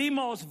one of the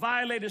most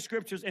violated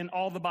scriptures in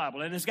all the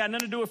Bible. And it's got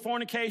nothing to do with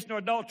fornication or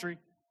adultery.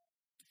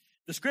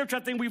 The scripture I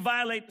think we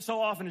violate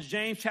so often is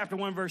James chapter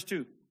 1, verse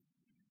 2.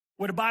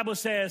 Where the Bible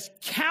says,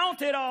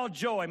 count it all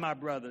joy, my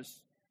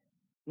brothers,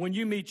 when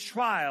you meet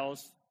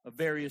trials of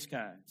various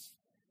kinds.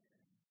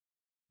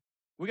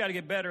 We got to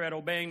get better at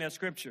obeying that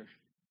scripture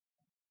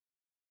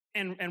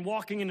and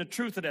walking in the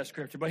truth of that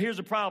scripture. But here's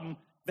the problem.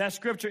 That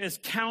scripture is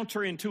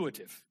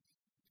counterintuitive.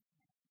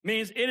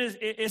 Means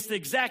it's the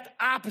exact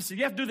opposite.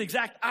 You have to do the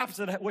exact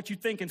opposite of what you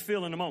think and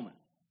feel in the moment.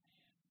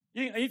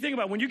 You think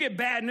about it, when you get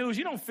bad news,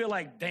 you don't feel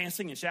like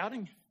dancing and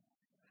shouting.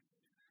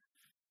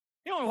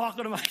 You don't walk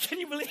on the mic. Can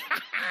you believe?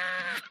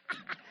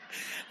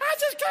 I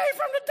just came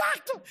from the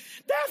doctor.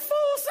 That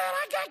fool said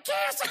I got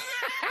cancer.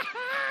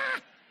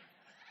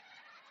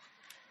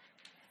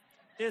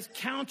 It's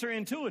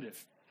counterintuitive.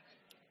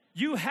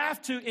 You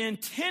have to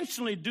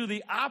intentionally do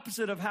the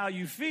opposite of how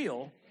you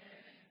feel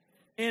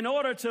in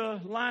order to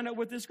line up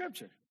with this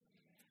scripture.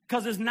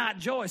 Because it's not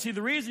joy. See,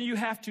 the reason you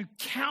have to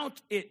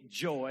count it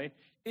joy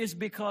is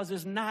because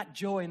it's not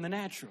joy in the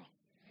natural.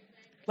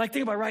 Like,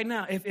 think about it right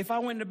now. If I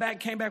went in the back,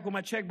 came back with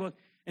my checkbook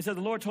and said,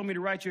 the Lord told me to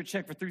write you a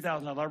check for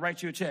 $3,000, I'll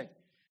write you a check.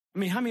 I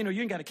mean, how many know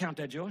you ain't got to count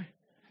that joy?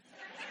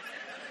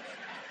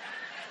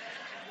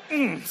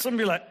 Some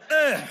be like,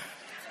 oh.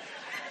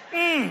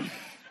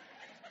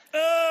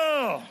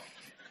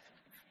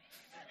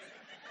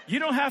 You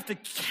don't have to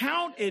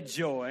count it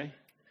joy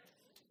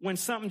when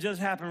something just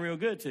happened real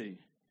good to you.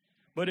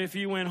 But if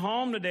you went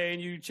home today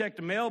and you checked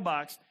the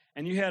mailbox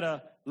and you had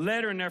a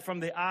letter in there from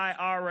the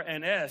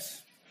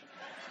IRS,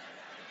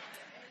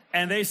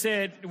 and they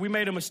said, we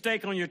made a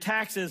mistake on your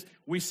taxes,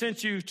 we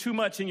sent you too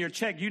much in your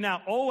check, you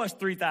now owe us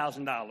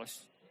 $3,000.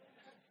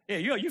 Yeah,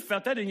 you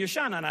felt that in your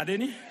shana,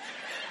 didn't you?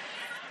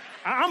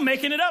 I'm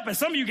making it up, and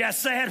some of you got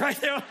sad right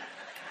there.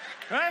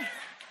 Right?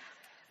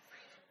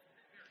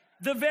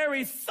 The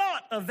very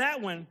thought of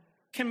that one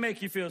can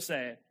make you feel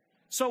sad.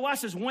 So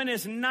watch this. When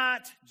it's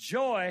not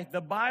joy,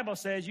 the Bible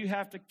says you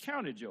have to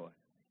count it joy.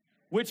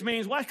 Which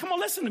means, well, come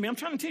on, listen to me. I'm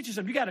trying to teach you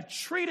something. You got to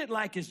treat it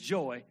like it's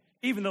joy,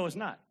 even though it's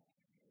not.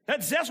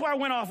 That's why I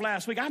went off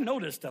last week. I know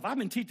this stuff. I've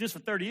been teaching this for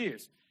 30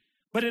 years.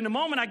 But in the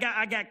moment,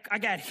 I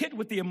got hit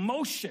with the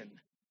emotion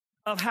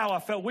of how I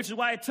felt, which is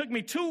why it took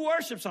me 2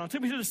 worship songs. It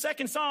took me to the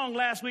second song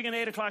last week in the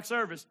 8 o'clock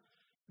service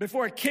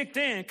before it kicked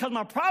in because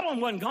my problem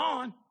wasn't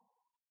gone.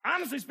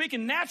 Honestly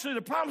speaking, naturally,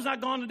 the problem's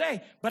not gone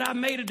today, but I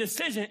made a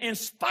decision. In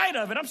spite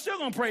of it, I'm still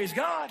going to praise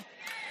God.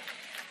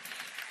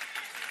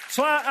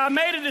 So I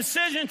made a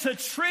decision to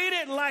treat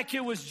it like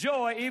it was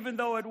joy, even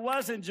though it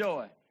wasn't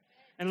joy.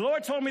 And the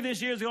Lord told me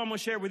this years ago, I'm going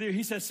to share it with you.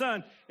 He said,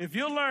 son, if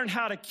you'll learn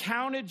how to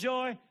count it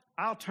joy,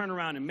 I'll turn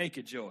around and make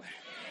it joy.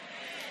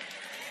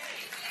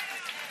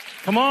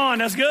 Come on,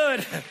 that's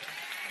good.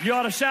 You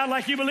ought to shout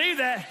like you believe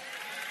that.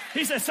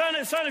 He said, son,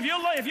 if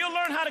you'll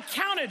learn how to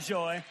count it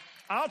joy,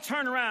 I'll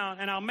turn around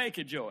and I'll make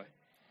it joy.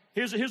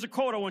 Here's a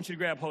quote I want you to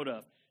grab hold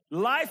of.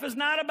 Life is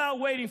not about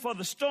waiting for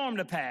the storm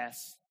to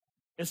pass.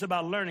 It's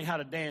about learning how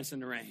to dance in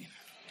the rain.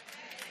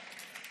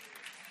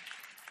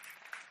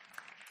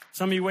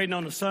 Some of you waiting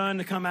on the sun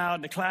to come out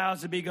and the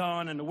clouds to be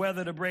gone and the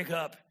weather to break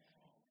up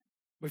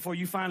before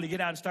you finally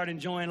get out and start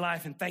enjoying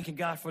life and thanking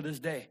God for this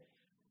day.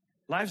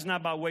 Life's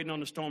not about waiting on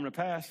the storm to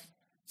pass.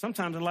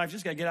 Sometimes in life, you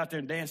just got to get out there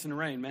and dance in the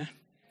rain, man.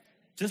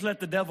 Just let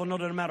the devil know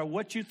that no matter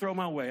what you throw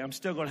my way, I'm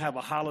still going to have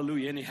a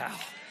hallelujah anyhow.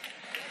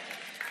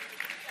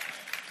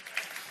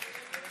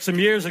 Some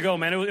years ago,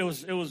 man, it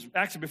was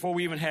actually before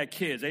we even had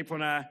kids. April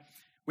and I,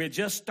 we had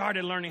just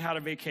started learning how to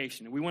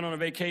vacation. We went on a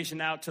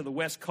vacation out to the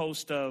west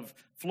coast of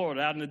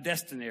Florida, out in the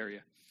Destin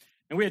area.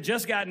 And we had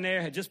just gotten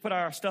there, had just put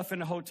our stuff in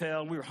the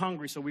hotel, and we were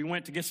hungry, so we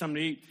went to get something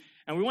to eat.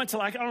 And we went to,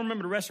 I don't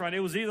remember the restaurant.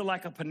 It was either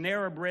like a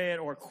Panera Bread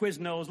or a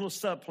Quiznos, a little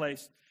sub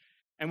place.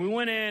 And we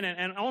went in,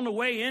 and on the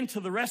way into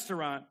the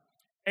restaurant,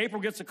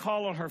 April gets a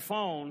call on her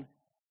phone.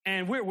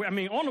 And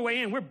on the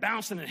way in, we're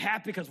bouncing and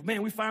happy because,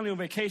 man, we finally on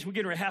vacation. We're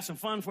getting ready to have some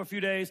fun for a few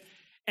days.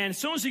 And as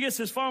soon as she gets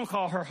this phone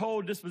call, her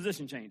whole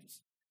disposition changes.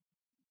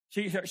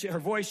 Her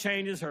voice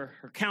changes, her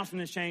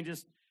countenance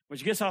changes. When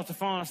she gets off the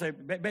phone, I say,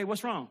 babe,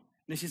 what's wrong?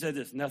 And then she said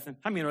this, nothing.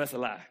 How many know that's a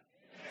lie?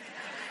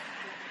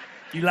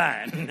 You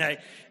lying.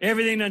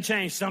 Everything done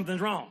changed.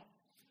 Something's wrong.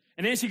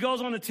 And then she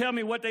goes on to tell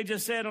me what they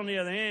just said on the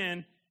other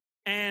end.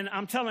 And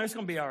I'm telling her it's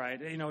going to be all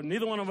right. You know,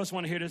 neither one of us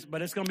want to hear this,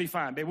 but it's going to be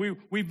fine. Babe,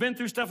 we've been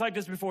through stuff like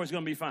this before. It's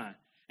going to be fine.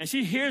 And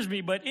she hears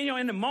me, but, you know,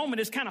 in the moment,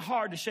 it's kind of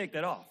hard to shake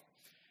that off.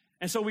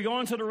 And so we go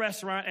into the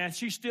restaurant, and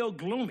she's still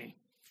gloomy.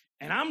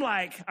 And I'm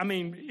like,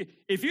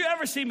 if you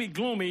ever see me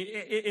gloomy,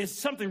 it's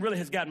something really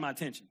has gotten my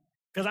attention.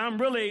 Because I'm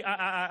really,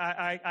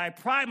 I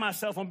pride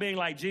myself on being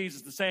like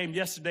Jesus, the same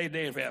yesterday,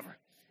 today, and forever.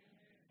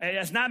 And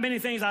there's not many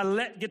things I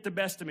let get the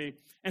best of me.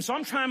 And so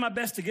I'm trying my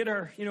best to get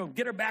her,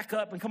 get her back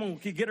up and come on,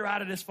 get her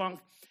out of this funk.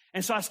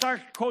 And so I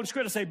start quoting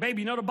scripture and say,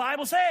 baby, the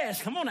Bible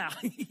says, come on now.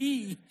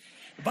 The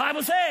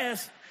Bible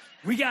says,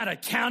 we got to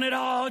count it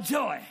all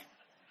joy.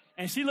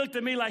 And she looked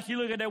at me like you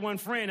look at that one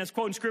friend that's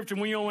quoting scripture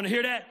when you don't want to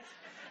hear that.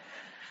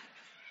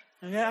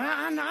 Yeah,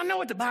 I know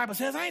what the Bible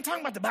says. I ain't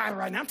talking about the Bible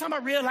right now. I'm talking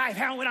about real life,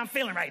 what I'm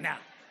feeling right now.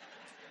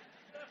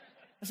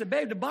 I said,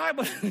 babe, the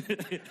Bible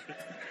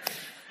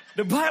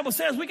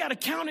says we got to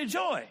count it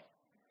joy.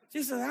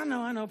 She says, I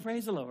know,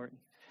 praise the Lord.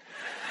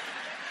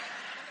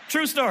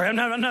 True story, I'm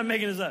not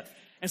making this up.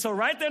 And so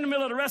right there in the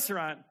middle of the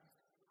restaurant,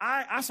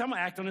 I said, I'm going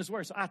to act on this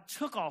word. So I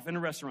took off in the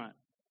restaurant.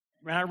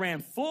 And I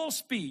ran full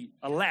speed,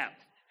 a lap.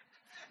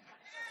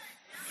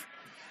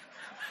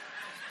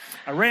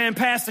 I ran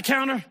past the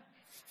counter,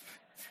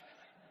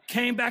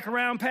 came back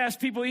around past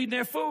people eating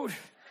their food.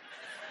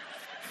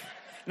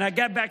 And I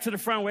got back to the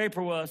front where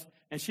April was,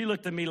 and she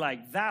looked at me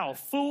like, thou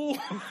fool.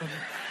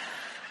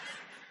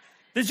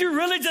 Did you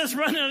really just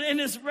run in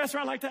this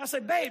restaurant like that? I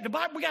said, babe, the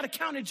Bible, we got to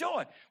count it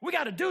joy. We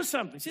got to do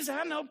something. She said,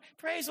 I know,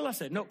 praise the Lord. I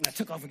said, nope, and I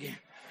took off again.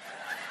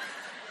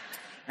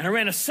 And I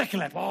ran a second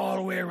lap all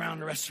the way around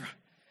the restaurant.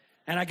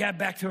 And I got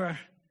back to her,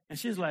 and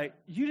she's like,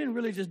 you didn't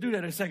really just do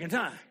that a second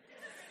time.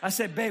 I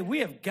said, babe, we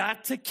have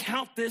got to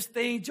count this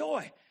thing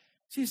joy.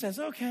 She says,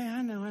 okay,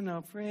 I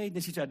know, pray.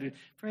 Then she tried to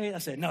pray. I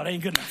said, no, that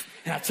ain't good enough.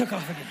 And I took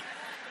off again.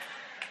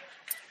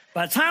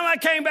 By the time I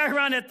came back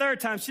around that third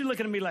time, she's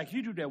looking at me like,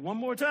 you do that one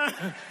more time?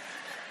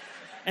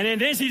 And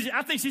then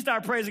I think she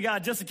started praising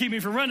God just to keep me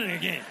from running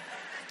again.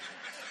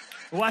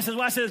 Watch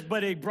this,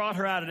 but it brought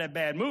her out of that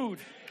bad mood.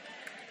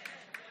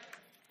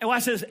 And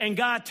watch this, and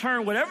God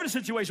turned whatever the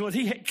situation was.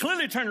 He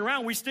clearly turned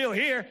around. We're still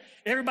here.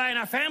 Everybody in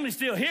our family's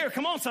still here.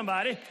 Come on,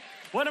 somebody.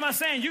 What am I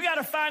saying? You got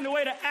to find a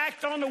way to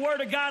act on the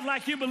word of God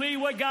like you believe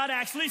what God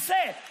actually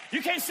said.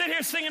 You can't sit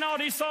here singing all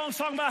these songs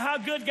talking about how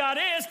good God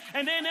is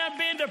and then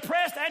being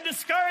depressed and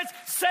discouraged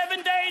 7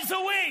 days a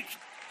week.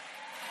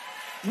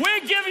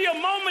 We'll give you a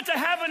moment to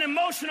have an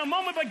emotional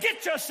moment, but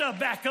get yourself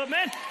back up,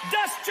 man.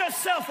 Dust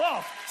yourself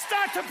off.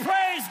 Start to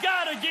praise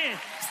God again.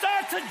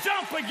 Start to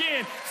jump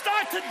again.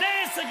 Start to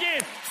dance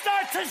again.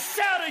 Start to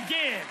shout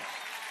again.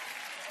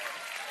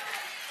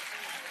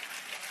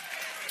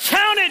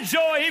 Count it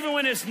joy even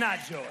when it's not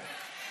joy.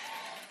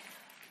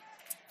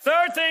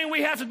 Third thing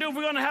we have to do if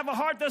we're going to have a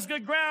heart that's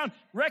good ground,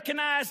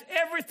 recognize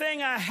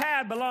everything I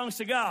have belongs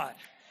to God.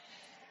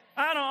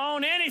 I don't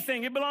own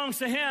anything. It belongs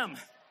to Him.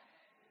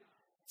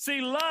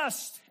 See,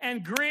 lust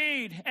and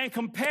greed and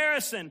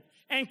comparison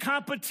and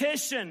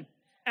competition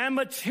and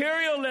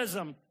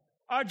materialism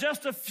are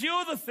just a few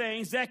of the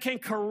things that can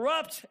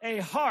corrupt a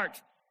heart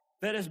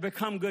that has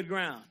become good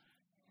ground.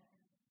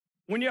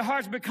 When your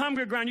heart's become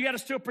good ground, you got to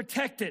still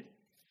protect it.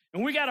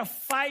 And we got to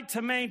fight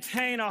to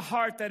maintain a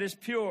heart that is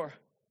pure.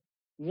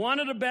 One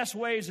of the best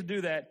ways to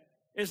do that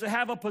is to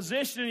have a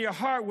position in your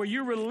heart where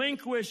you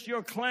relinquish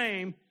your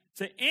claim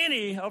to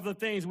any of the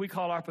things we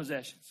call our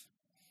possessions.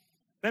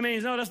 That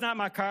means, no, that's not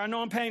my car. I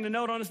know I'm paying the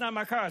note on it. It's not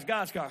my car. It's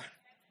God's car.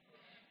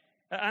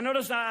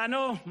 I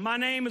know my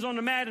name is on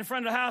the mat in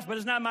front of the house, but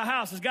it's not my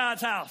house. It's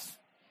God's house.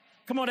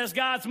 Come on, that's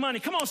God's money.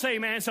 Come on, say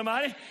amen,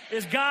 somebody.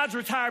 It's God's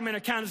retirement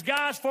account. It's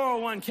God's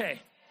 401k.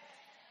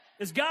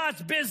 It's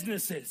God's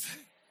businesses.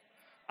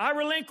 I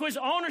relinquish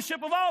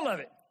ownership of all of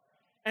it.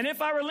 And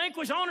if I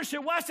relinquish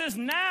ownership, watch this,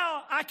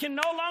 now I can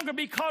no longer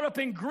be caught up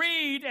in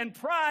greed and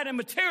pride and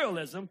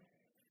materialism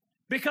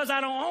because I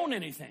don't own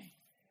anything.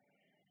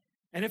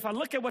 And if I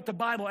look at what the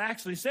Bible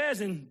actually says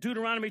in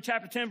Deuteronomy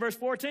chapter 10, verse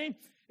 14,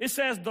 it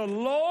says, the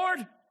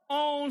Lord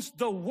owns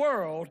the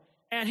world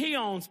and he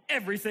owns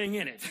everything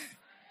in it.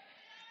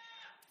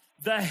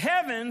 The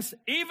heavens,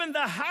 even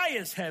the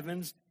highest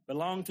heavens,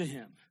 belong to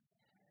him.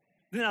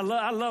 Then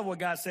I love what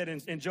God said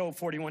in Job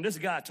 41. This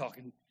is God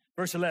talking.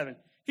 Verse 11.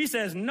 He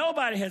says,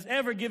 nobody has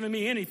ever given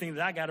me anything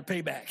that I got to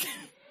pay back.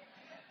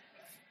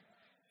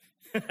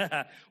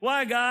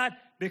 Why, God?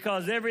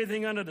 Because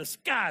everything under the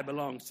sky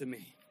belongs to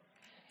me.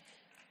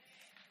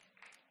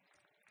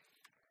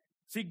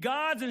 See,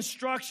 God's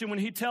instruction when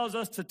he tells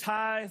us to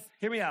tithe,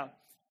 hear me out,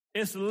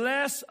 it's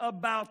less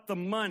about the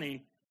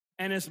money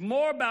and it's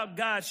more about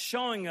God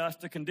showing us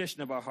the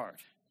condition of our heart.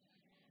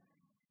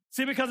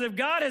 See, because if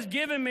God has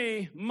given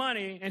me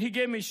money and he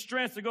gave me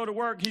strength to go to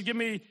work, he gave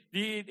me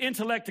the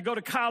intellect to go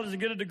to college and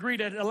get a degree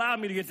that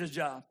allowed me to get this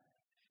job.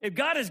 If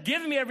God has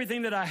given me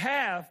everything that I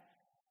have,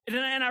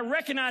 and I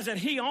recognize that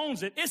he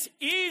owns it, it's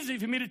easy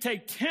for me to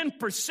take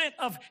 10%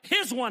 of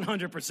his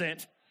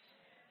 100%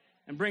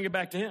 and bring it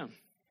back to him.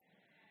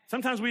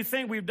 Sometimes we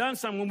think we've done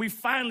something when we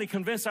finally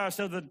convince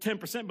ourselves that the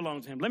 10%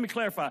 belongs to him. Let me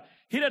clarify.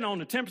 He doesn't own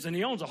the 10%.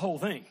 He owns the whole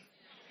thing.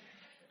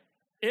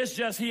 It's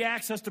just he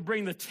asks us to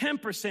bring the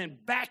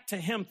 10% back to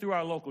him through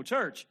our local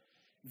church.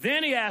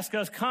 Then he asks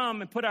us,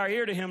 come and put our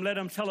ear to him, let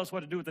him tell us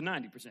what to do with the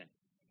 90%.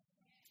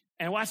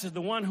 And watch this,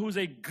 the one who's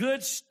a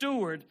good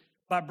steward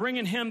by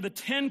bringing him the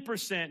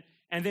 10%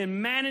 and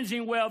then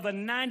managing well the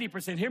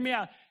 90%. Hear me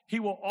out. He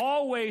will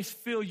always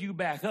fill you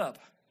back up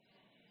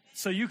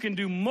so you can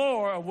do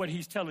more of what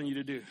he's telling you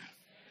to do.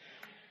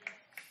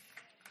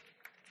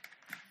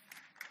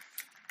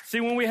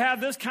 See, when we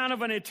have this kind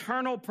of an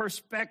eternal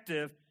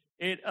perspective,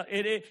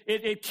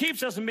 it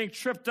keeps us from being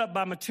tripped up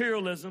by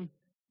materialism,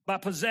 by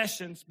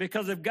possessions,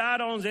 because if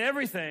God owns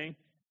everything,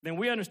 then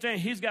we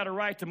understand he's got a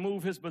right to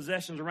move his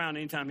possessions around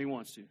anytime he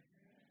wants to.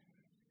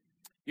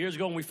 Years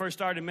ago when we first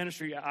started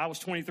ministry, I was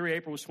 23,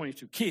 April was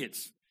 22,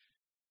 kids.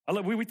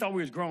 We thought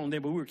we was grown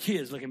then, but we were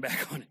kids looking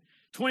back on it.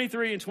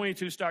 23 and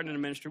 22 starting in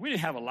the ministry. We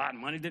didn't have a lot of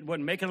money,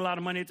 wasn't making a lot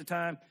of money at the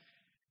time.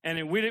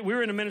 And we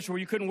were in a ministry where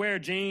you couldn't wear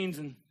jeans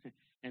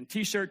and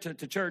T-shirt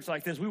to church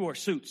like this. We wore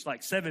suits,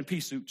 like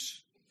 7-piece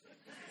suits.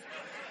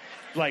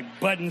 Like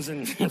buttons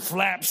and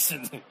flaps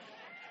and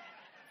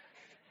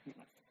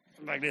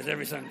like this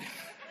every Sunday.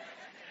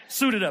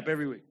 Suited up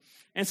every week.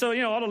 And so,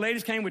 all the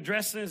ladies came with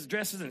dresses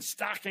and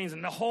stockings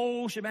and the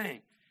whole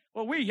shebang.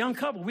 Well, we're a young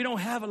couple. We don't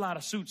have a lot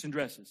of suits and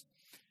dresses.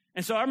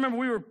 And so I remember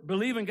we were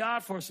believing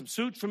God for some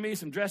suits for me,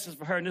 some dresses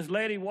for her. And this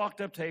lady walked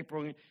up to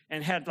April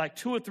and had like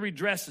 2 or 3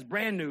 dresses,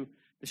 brand new.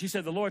 And she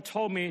said, the Lord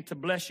told me to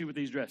bless you with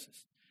these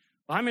dresses.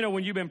 Well, how many know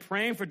when you've been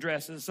praying for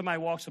dresses, somebody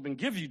walks up and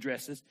gives you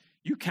dresses,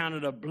 you count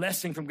it a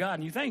blessing from God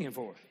and you thank him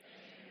for it.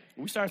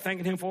 We started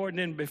thanking him for it.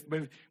 And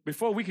then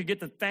before we could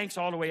get the thanks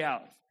all the way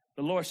out,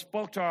 the Lord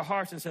spoke to our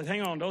hearts and said,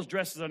 hang on, those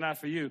dresses are not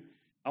for you.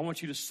 I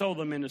want you to sew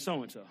them into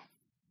so-and-so.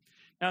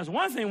 Now, it's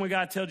one thing when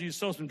God tells you to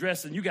sew some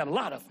dresses and you got a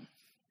lot of them.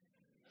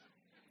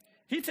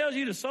 He tells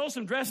you to sew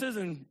some dresses,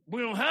 and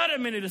we don't have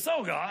that many to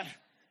sew, God.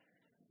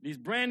 These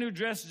brand new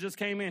dresses just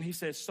came in. He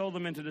said, sew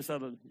them into this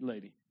other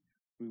lady.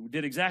 We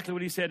did exactly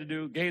what he said to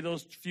do, gave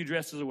those few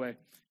dresses away.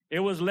 It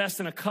was less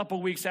than a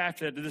couple weeks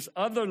after that this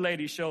other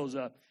lady shows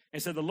up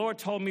and said, the Lord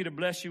told me to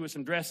bless you with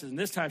some dresses. And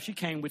this time she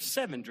came with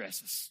 7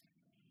 dresses.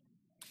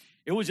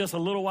 It was just a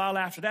little while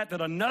after that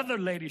another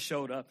lady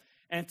showed up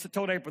and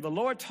told April, the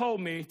Lord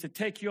told me to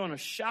take you on a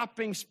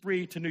shopping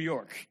spree to New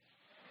York.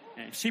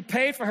 And she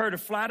paid for her to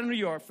fly to New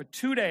York for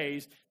 2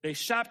 days. They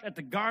shopped at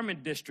the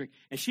garment district,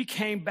 and she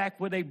came back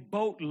with a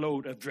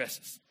boatload of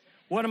dresses.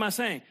 What am I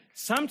saying?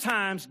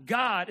 Sometimes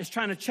God is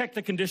trying to check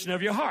the condition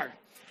of your heart.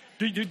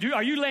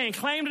 Are you laying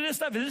claim to this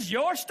stuff? Is this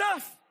your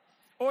stuff?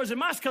 Or is it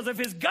mine? Because if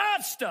it's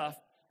God's stuff,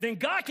 then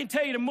God can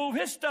tell you to move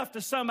his stuff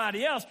to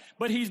somebody else,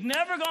 but he's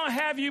never going to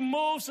have you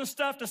move some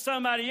stuff to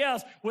somebody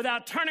else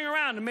without turning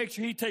around to make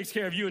sure he takes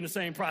care of you in the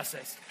same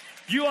process.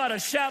 You ought to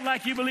shout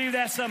like you believe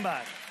that's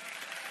somebody.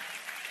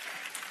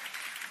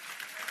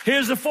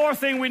 Here's the 4th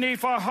thing we need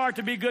for our heart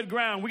to be good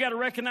ground. We got to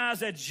recognize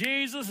that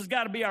Jesus has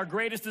got to be our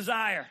greatest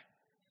desire.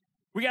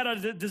 We got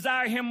to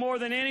desire him more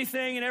than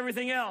anything and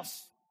everything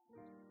else.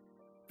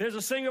 There's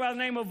a singer by the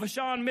name of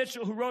Vashawn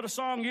Mitchell who wrote a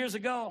song years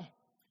ago.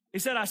 He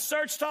said, I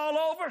searched all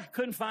over,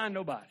 couldn't find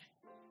nobody.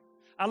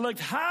 I looked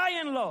high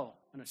and low,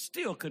 And I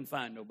still couldn't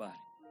find nobody.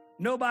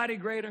 Nobody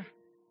greater,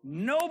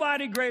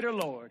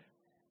 Lord,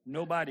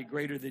 nobody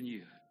greater than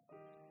you.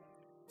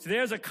 So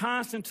there's a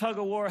constant tug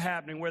of war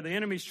happening where the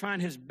enemy's trying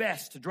his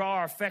best to draw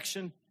our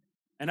affection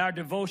and our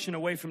devotion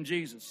away from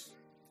Jesus.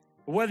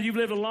 But whether you've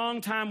lived a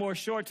long time or a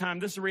short time,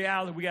 this is a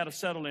reality we got to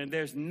settle in.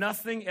 There's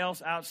nothing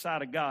else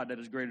outside of God that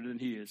is greater than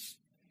he is.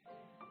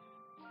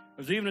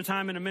 There's even a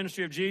time in the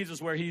ministry of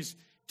Jesus where he's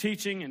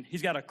teaching and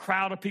he's got a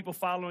crowd of people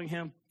following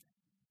him.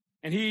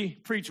 And he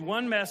preached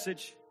one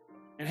message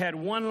and had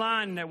one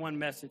line in that one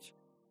message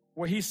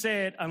where he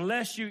said,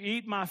 unless you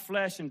eat my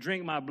flesh and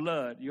drink my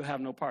blood, you'll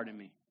have no part in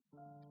me.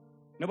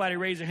 Nobody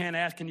raised their hand and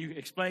asked, can you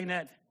explain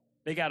that?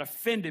 They got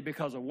offended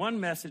because of one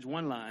message,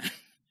 one line.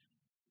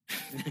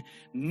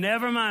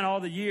 Never mind all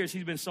the years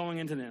he's been sowing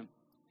into them.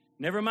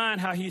 Never mind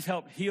how he's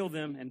helped heal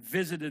them and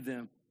visited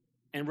them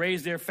and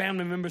raised their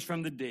family members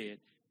from the dead.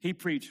 He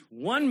preached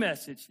one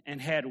message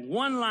and had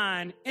one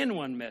line in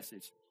one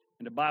message.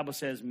 And the Bible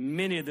says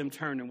many of them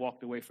turned and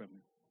walked away from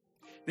him.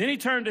 Then he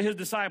turned to his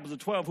disciples, the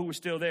 12 who were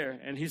still there,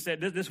 and he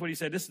said, this is what he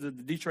said. This is the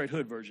Detroit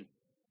Hood version.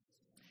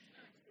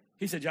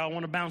 He said, y'all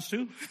want to bounce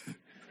too?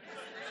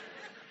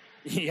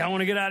 Y'all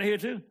want to get out of here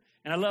too?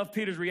 And I love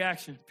Peter's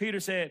reaction. Peter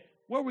said,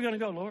 where are we going to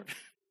go, Lord?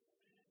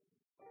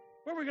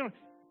 Where are we going to?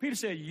 Peter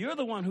said, you're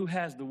the one who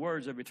has the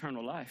words of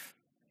eternal life.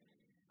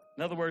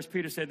 In other words,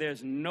 Peter said,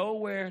 there's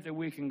nowhere that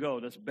we can go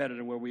that's better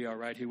than where we are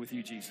right here with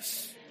you,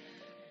 Jesus.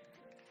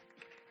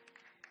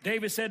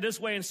 David said this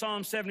way in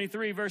Psalm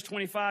 73, verse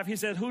 25. He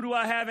said, who do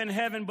I have in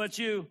heaven but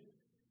you?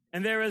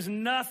 And there is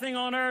nothing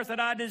on earth that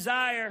I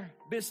desire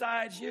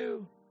besides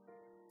you.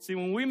 See,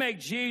 when we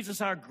make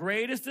Jesus our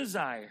greatest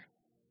desire,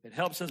 it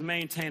helps us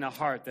maintain a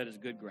heart that is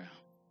good ground.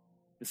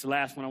 This is the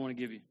last one I want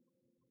to give you.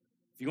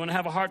 If you want to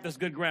have a heart that's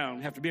good ground,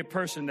 you have to be a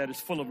person that is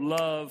full of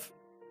love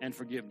and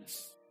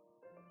forgiveness.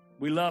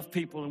 We love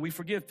people and we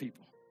forgive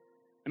people.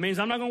 It means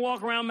I'm not going to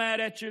walk around mad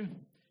at you.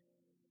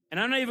 And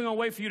I'm not even going to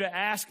wait for you to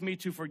ask me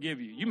to forgive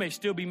you. You may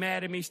still be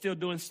mad at me, still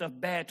doing stuff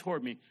bad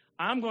toward me.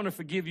 I'm going to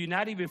forgive you,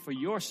 not even for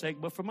your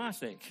sake, but for my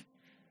sake.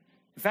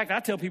 In fact, I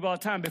tell people all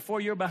the time, before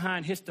your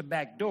behind hits the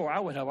back door, I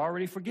would have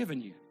already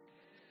forgiven you.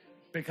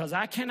 Because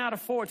I cannot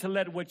afford to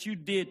let what you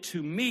did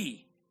to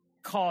me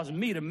cause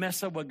me to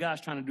mess up what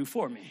God's trying to do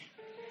for me.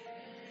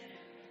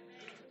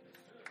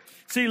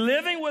 See,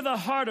 living with a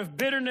heart of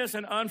bitterness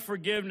and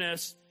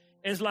unforgiveness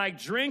is like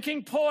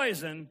drinking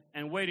poison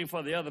and waiting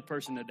for the other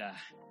person to die.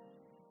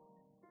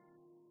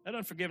 That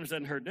unforgiveness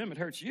doesn't hurt them, it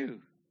hurts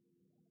you.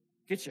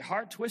 Gets your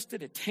heart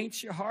twisted, it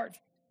taints your heart,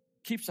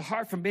 keeps the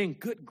heart from being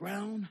good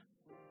ground.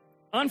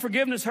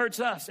 Unforgiveness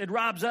hurts us, it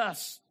robs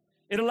us.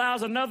 It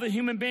allows another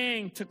human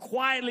being to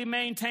quietly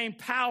maintain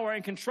power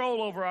and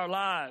control over our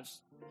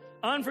lives.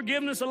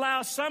 Unforgiveness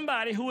allows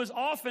somebody who is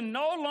often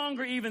no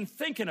longer even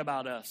thinking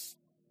about us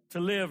to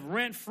live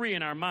rent-free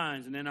in our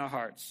minds and in our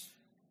hearts.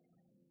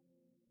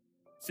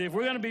 See, if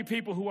we're going to be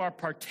people who are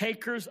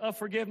partakers of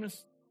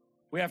forgiveness,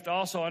 we have to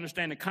also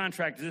understand the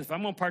contract is this. If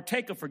I'm going to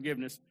partake of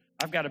forgiveness,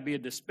 I've got to be a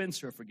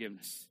dispenser of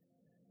forgiveness.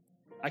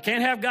 I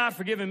can't have God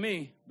forgiving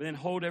me, but then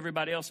hold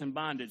everybody else in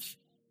bondage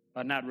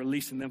by not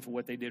releasing them for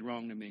what they did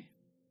wrong to me.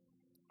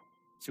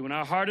 See, when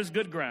our heart is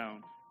good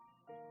ground,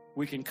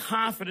 we can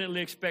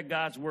confidently expect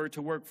God's word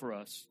to work for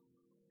us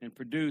and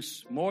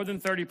produce more than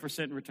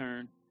 30%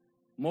 return,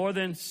 more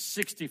than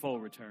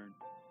 60-fold return.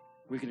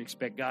 We can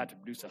expect God to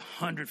produce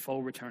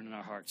 100-fold return in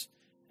our hearts.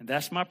 And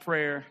that's my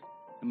prayer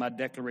and my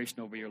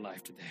declaration over your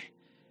life today.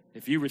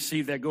 If you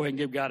receive that, go ahead and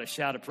give God a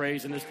shout of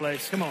praise in this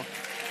place. Come on.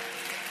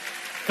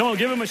 Come on,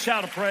 give him a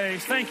shout of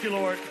praise. Thank you,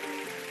 Lord.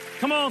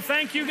 Come on,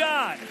 thank you,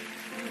 God.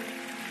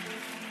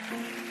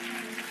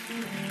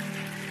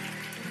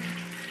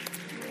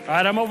 All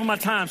right, I'm over my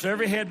time, so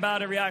every head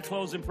bowed, every eye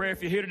closed in prayer.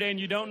 If you're here today and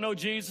you don't know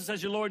Jesus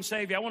as your Lord and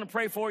Savior, I want to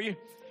pray for you.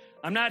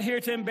 I'm not here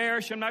to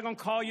embarrass you. I'm not going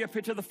to call you up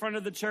here to the front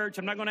of the church.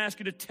 I'm not going to ask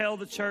you to tell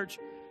the church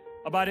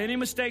about any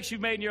mistakes you've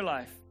made in your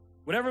life.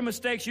 Whatever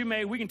mistakes you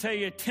made, we can tell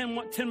you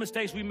 10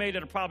 mistakes we made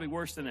that are probably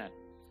worse than that.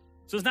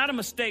 So it's not a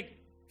mistake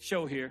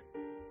show here.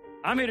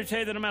 I'm here to tell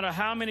you that no matter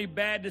how many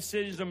bad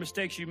decisions or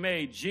mistakes you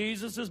made,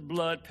 Jesus'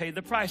 blood paid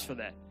the price for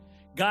that.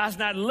 God's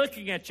not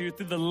looking at you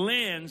through the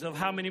lens of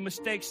how many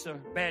mistakes or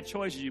bad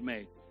choices you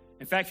made.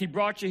 In fact, he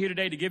brought you here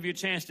today to give you a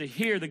chance to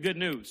hear the good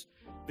news.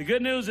 The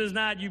good news is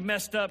not you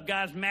messed up,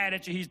 God's mad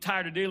at you, he's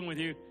tired of dealing with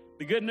you.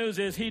 The good news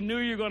is he knew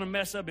you were going to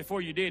mess up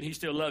before you did. He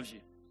still loves you.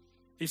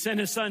 He sent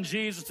his son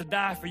Jesus to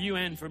die for you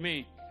and for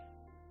me.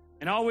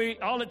 And all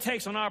it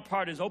takes on our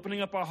part is opening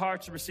up our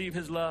hearts to receive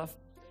his love,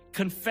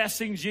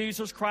 confessing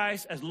Jesus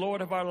Christ as Lord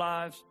of our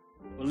lives,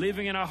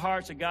 believing in our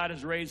hearts that God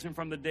has raised him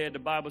from the dead. The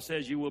Bible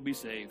says you will be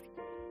saved.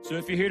 So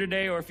if you're here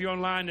today or if you're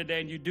online today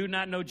and you do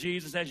not know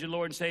Jesus as your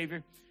Lord and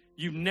Savior,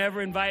 you've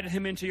never invited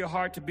him into your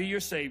heart to be your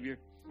Savior.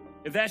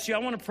 If that's you, I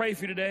want to pray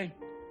for you today.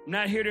 I'm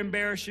not here to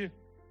embarrass you.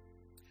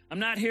 I'm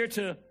not here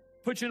to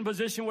put you in a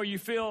position where you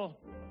feel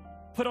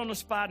put on the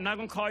spot. I'm not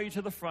going to call you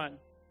to the front.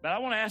 But I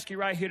want to ask you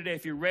right here today,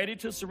 if you're ready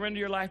to surrender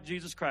your life to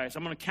Jesus Christ,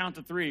 I'm going to count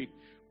to 3.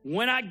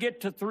 When I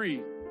get to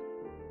 3,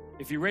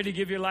 If you're ready to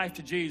give your life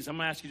to Jesus, I'm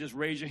going to ask you to just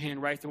raise your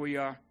hand right there where you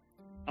are.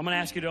 I'm going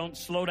to ask you, don't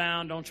slow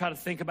down. Don't try to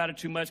think about it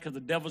too much because the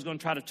devil's going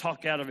to try to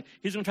talk you out of it.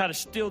 He's going to try to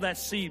steal that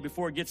seed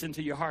before it gets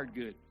into your heart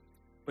good.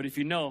 But if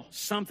you know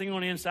something on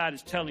the inside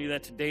is telling you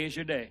that today is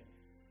your day,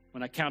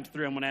 when I count to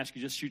 3, I'm going to ask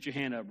you just shoot your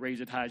hand up. Raise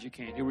it high as you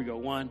can. Here we go.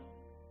 1,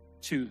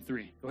 2,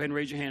 3. Go ahead and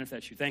raise your hand if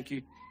that's you. Thank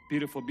you.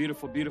 Beautiful,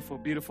 beautiful, beautiful,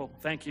 beautiful.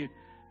 Thank you.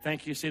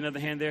 Thank you. See another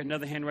hand there.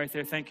 Another hand right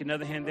there. Thank you.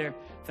 Another hand there.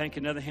 Thank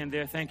you. Another hand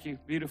there. Thank you.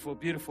 Beautiful,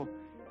 beautiful.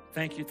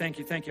 Thank you. Thank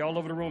you. Thank you. All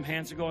over the room,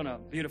 hands are going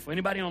up. Beautiful.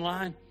 Anybody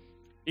online?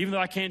 Even though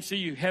I can't see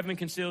you, heaven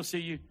can still see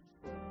you.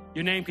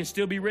 Your name can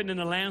still be written in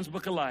the Lamb's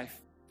Book of Life.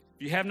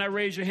 If you have not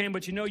raised your hand,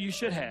 but you know you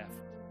should have,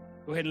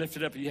 go ahead and lift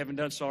it up if you haven't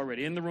done so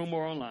already, in the room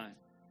or online.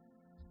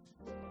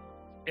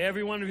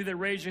 Every one of you that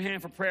raised your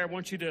hand for prayer, I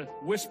want you to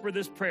whisper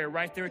this prayer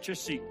right there at your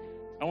seat.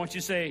 I want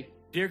you to say,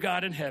 Dear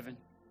God in heaven,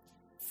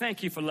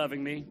 thank you for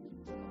loving me.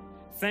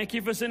 Thank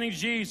you for sending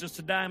Jesus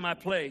to die in my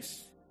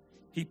place.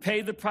 He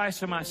paid the price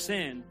for my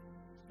sin,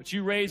 but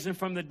you raised him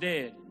from the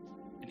dead,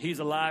 and he's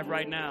alive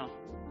right now.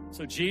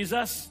 So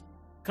Jesus,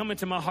 come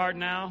into my heart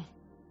now.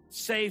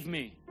 Save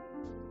me.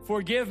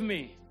 Forgive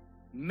me.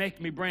 Make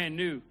me brand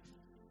new.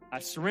 I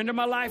surrender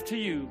my life to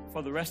you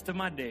for the rest of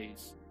my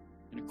days.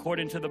 And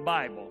according to the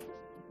Bible,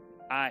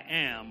 I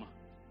am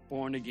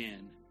born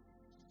again.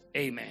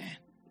 Amen.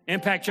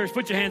 Impact Church,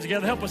 put your hands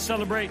together. Help us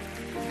celebrate.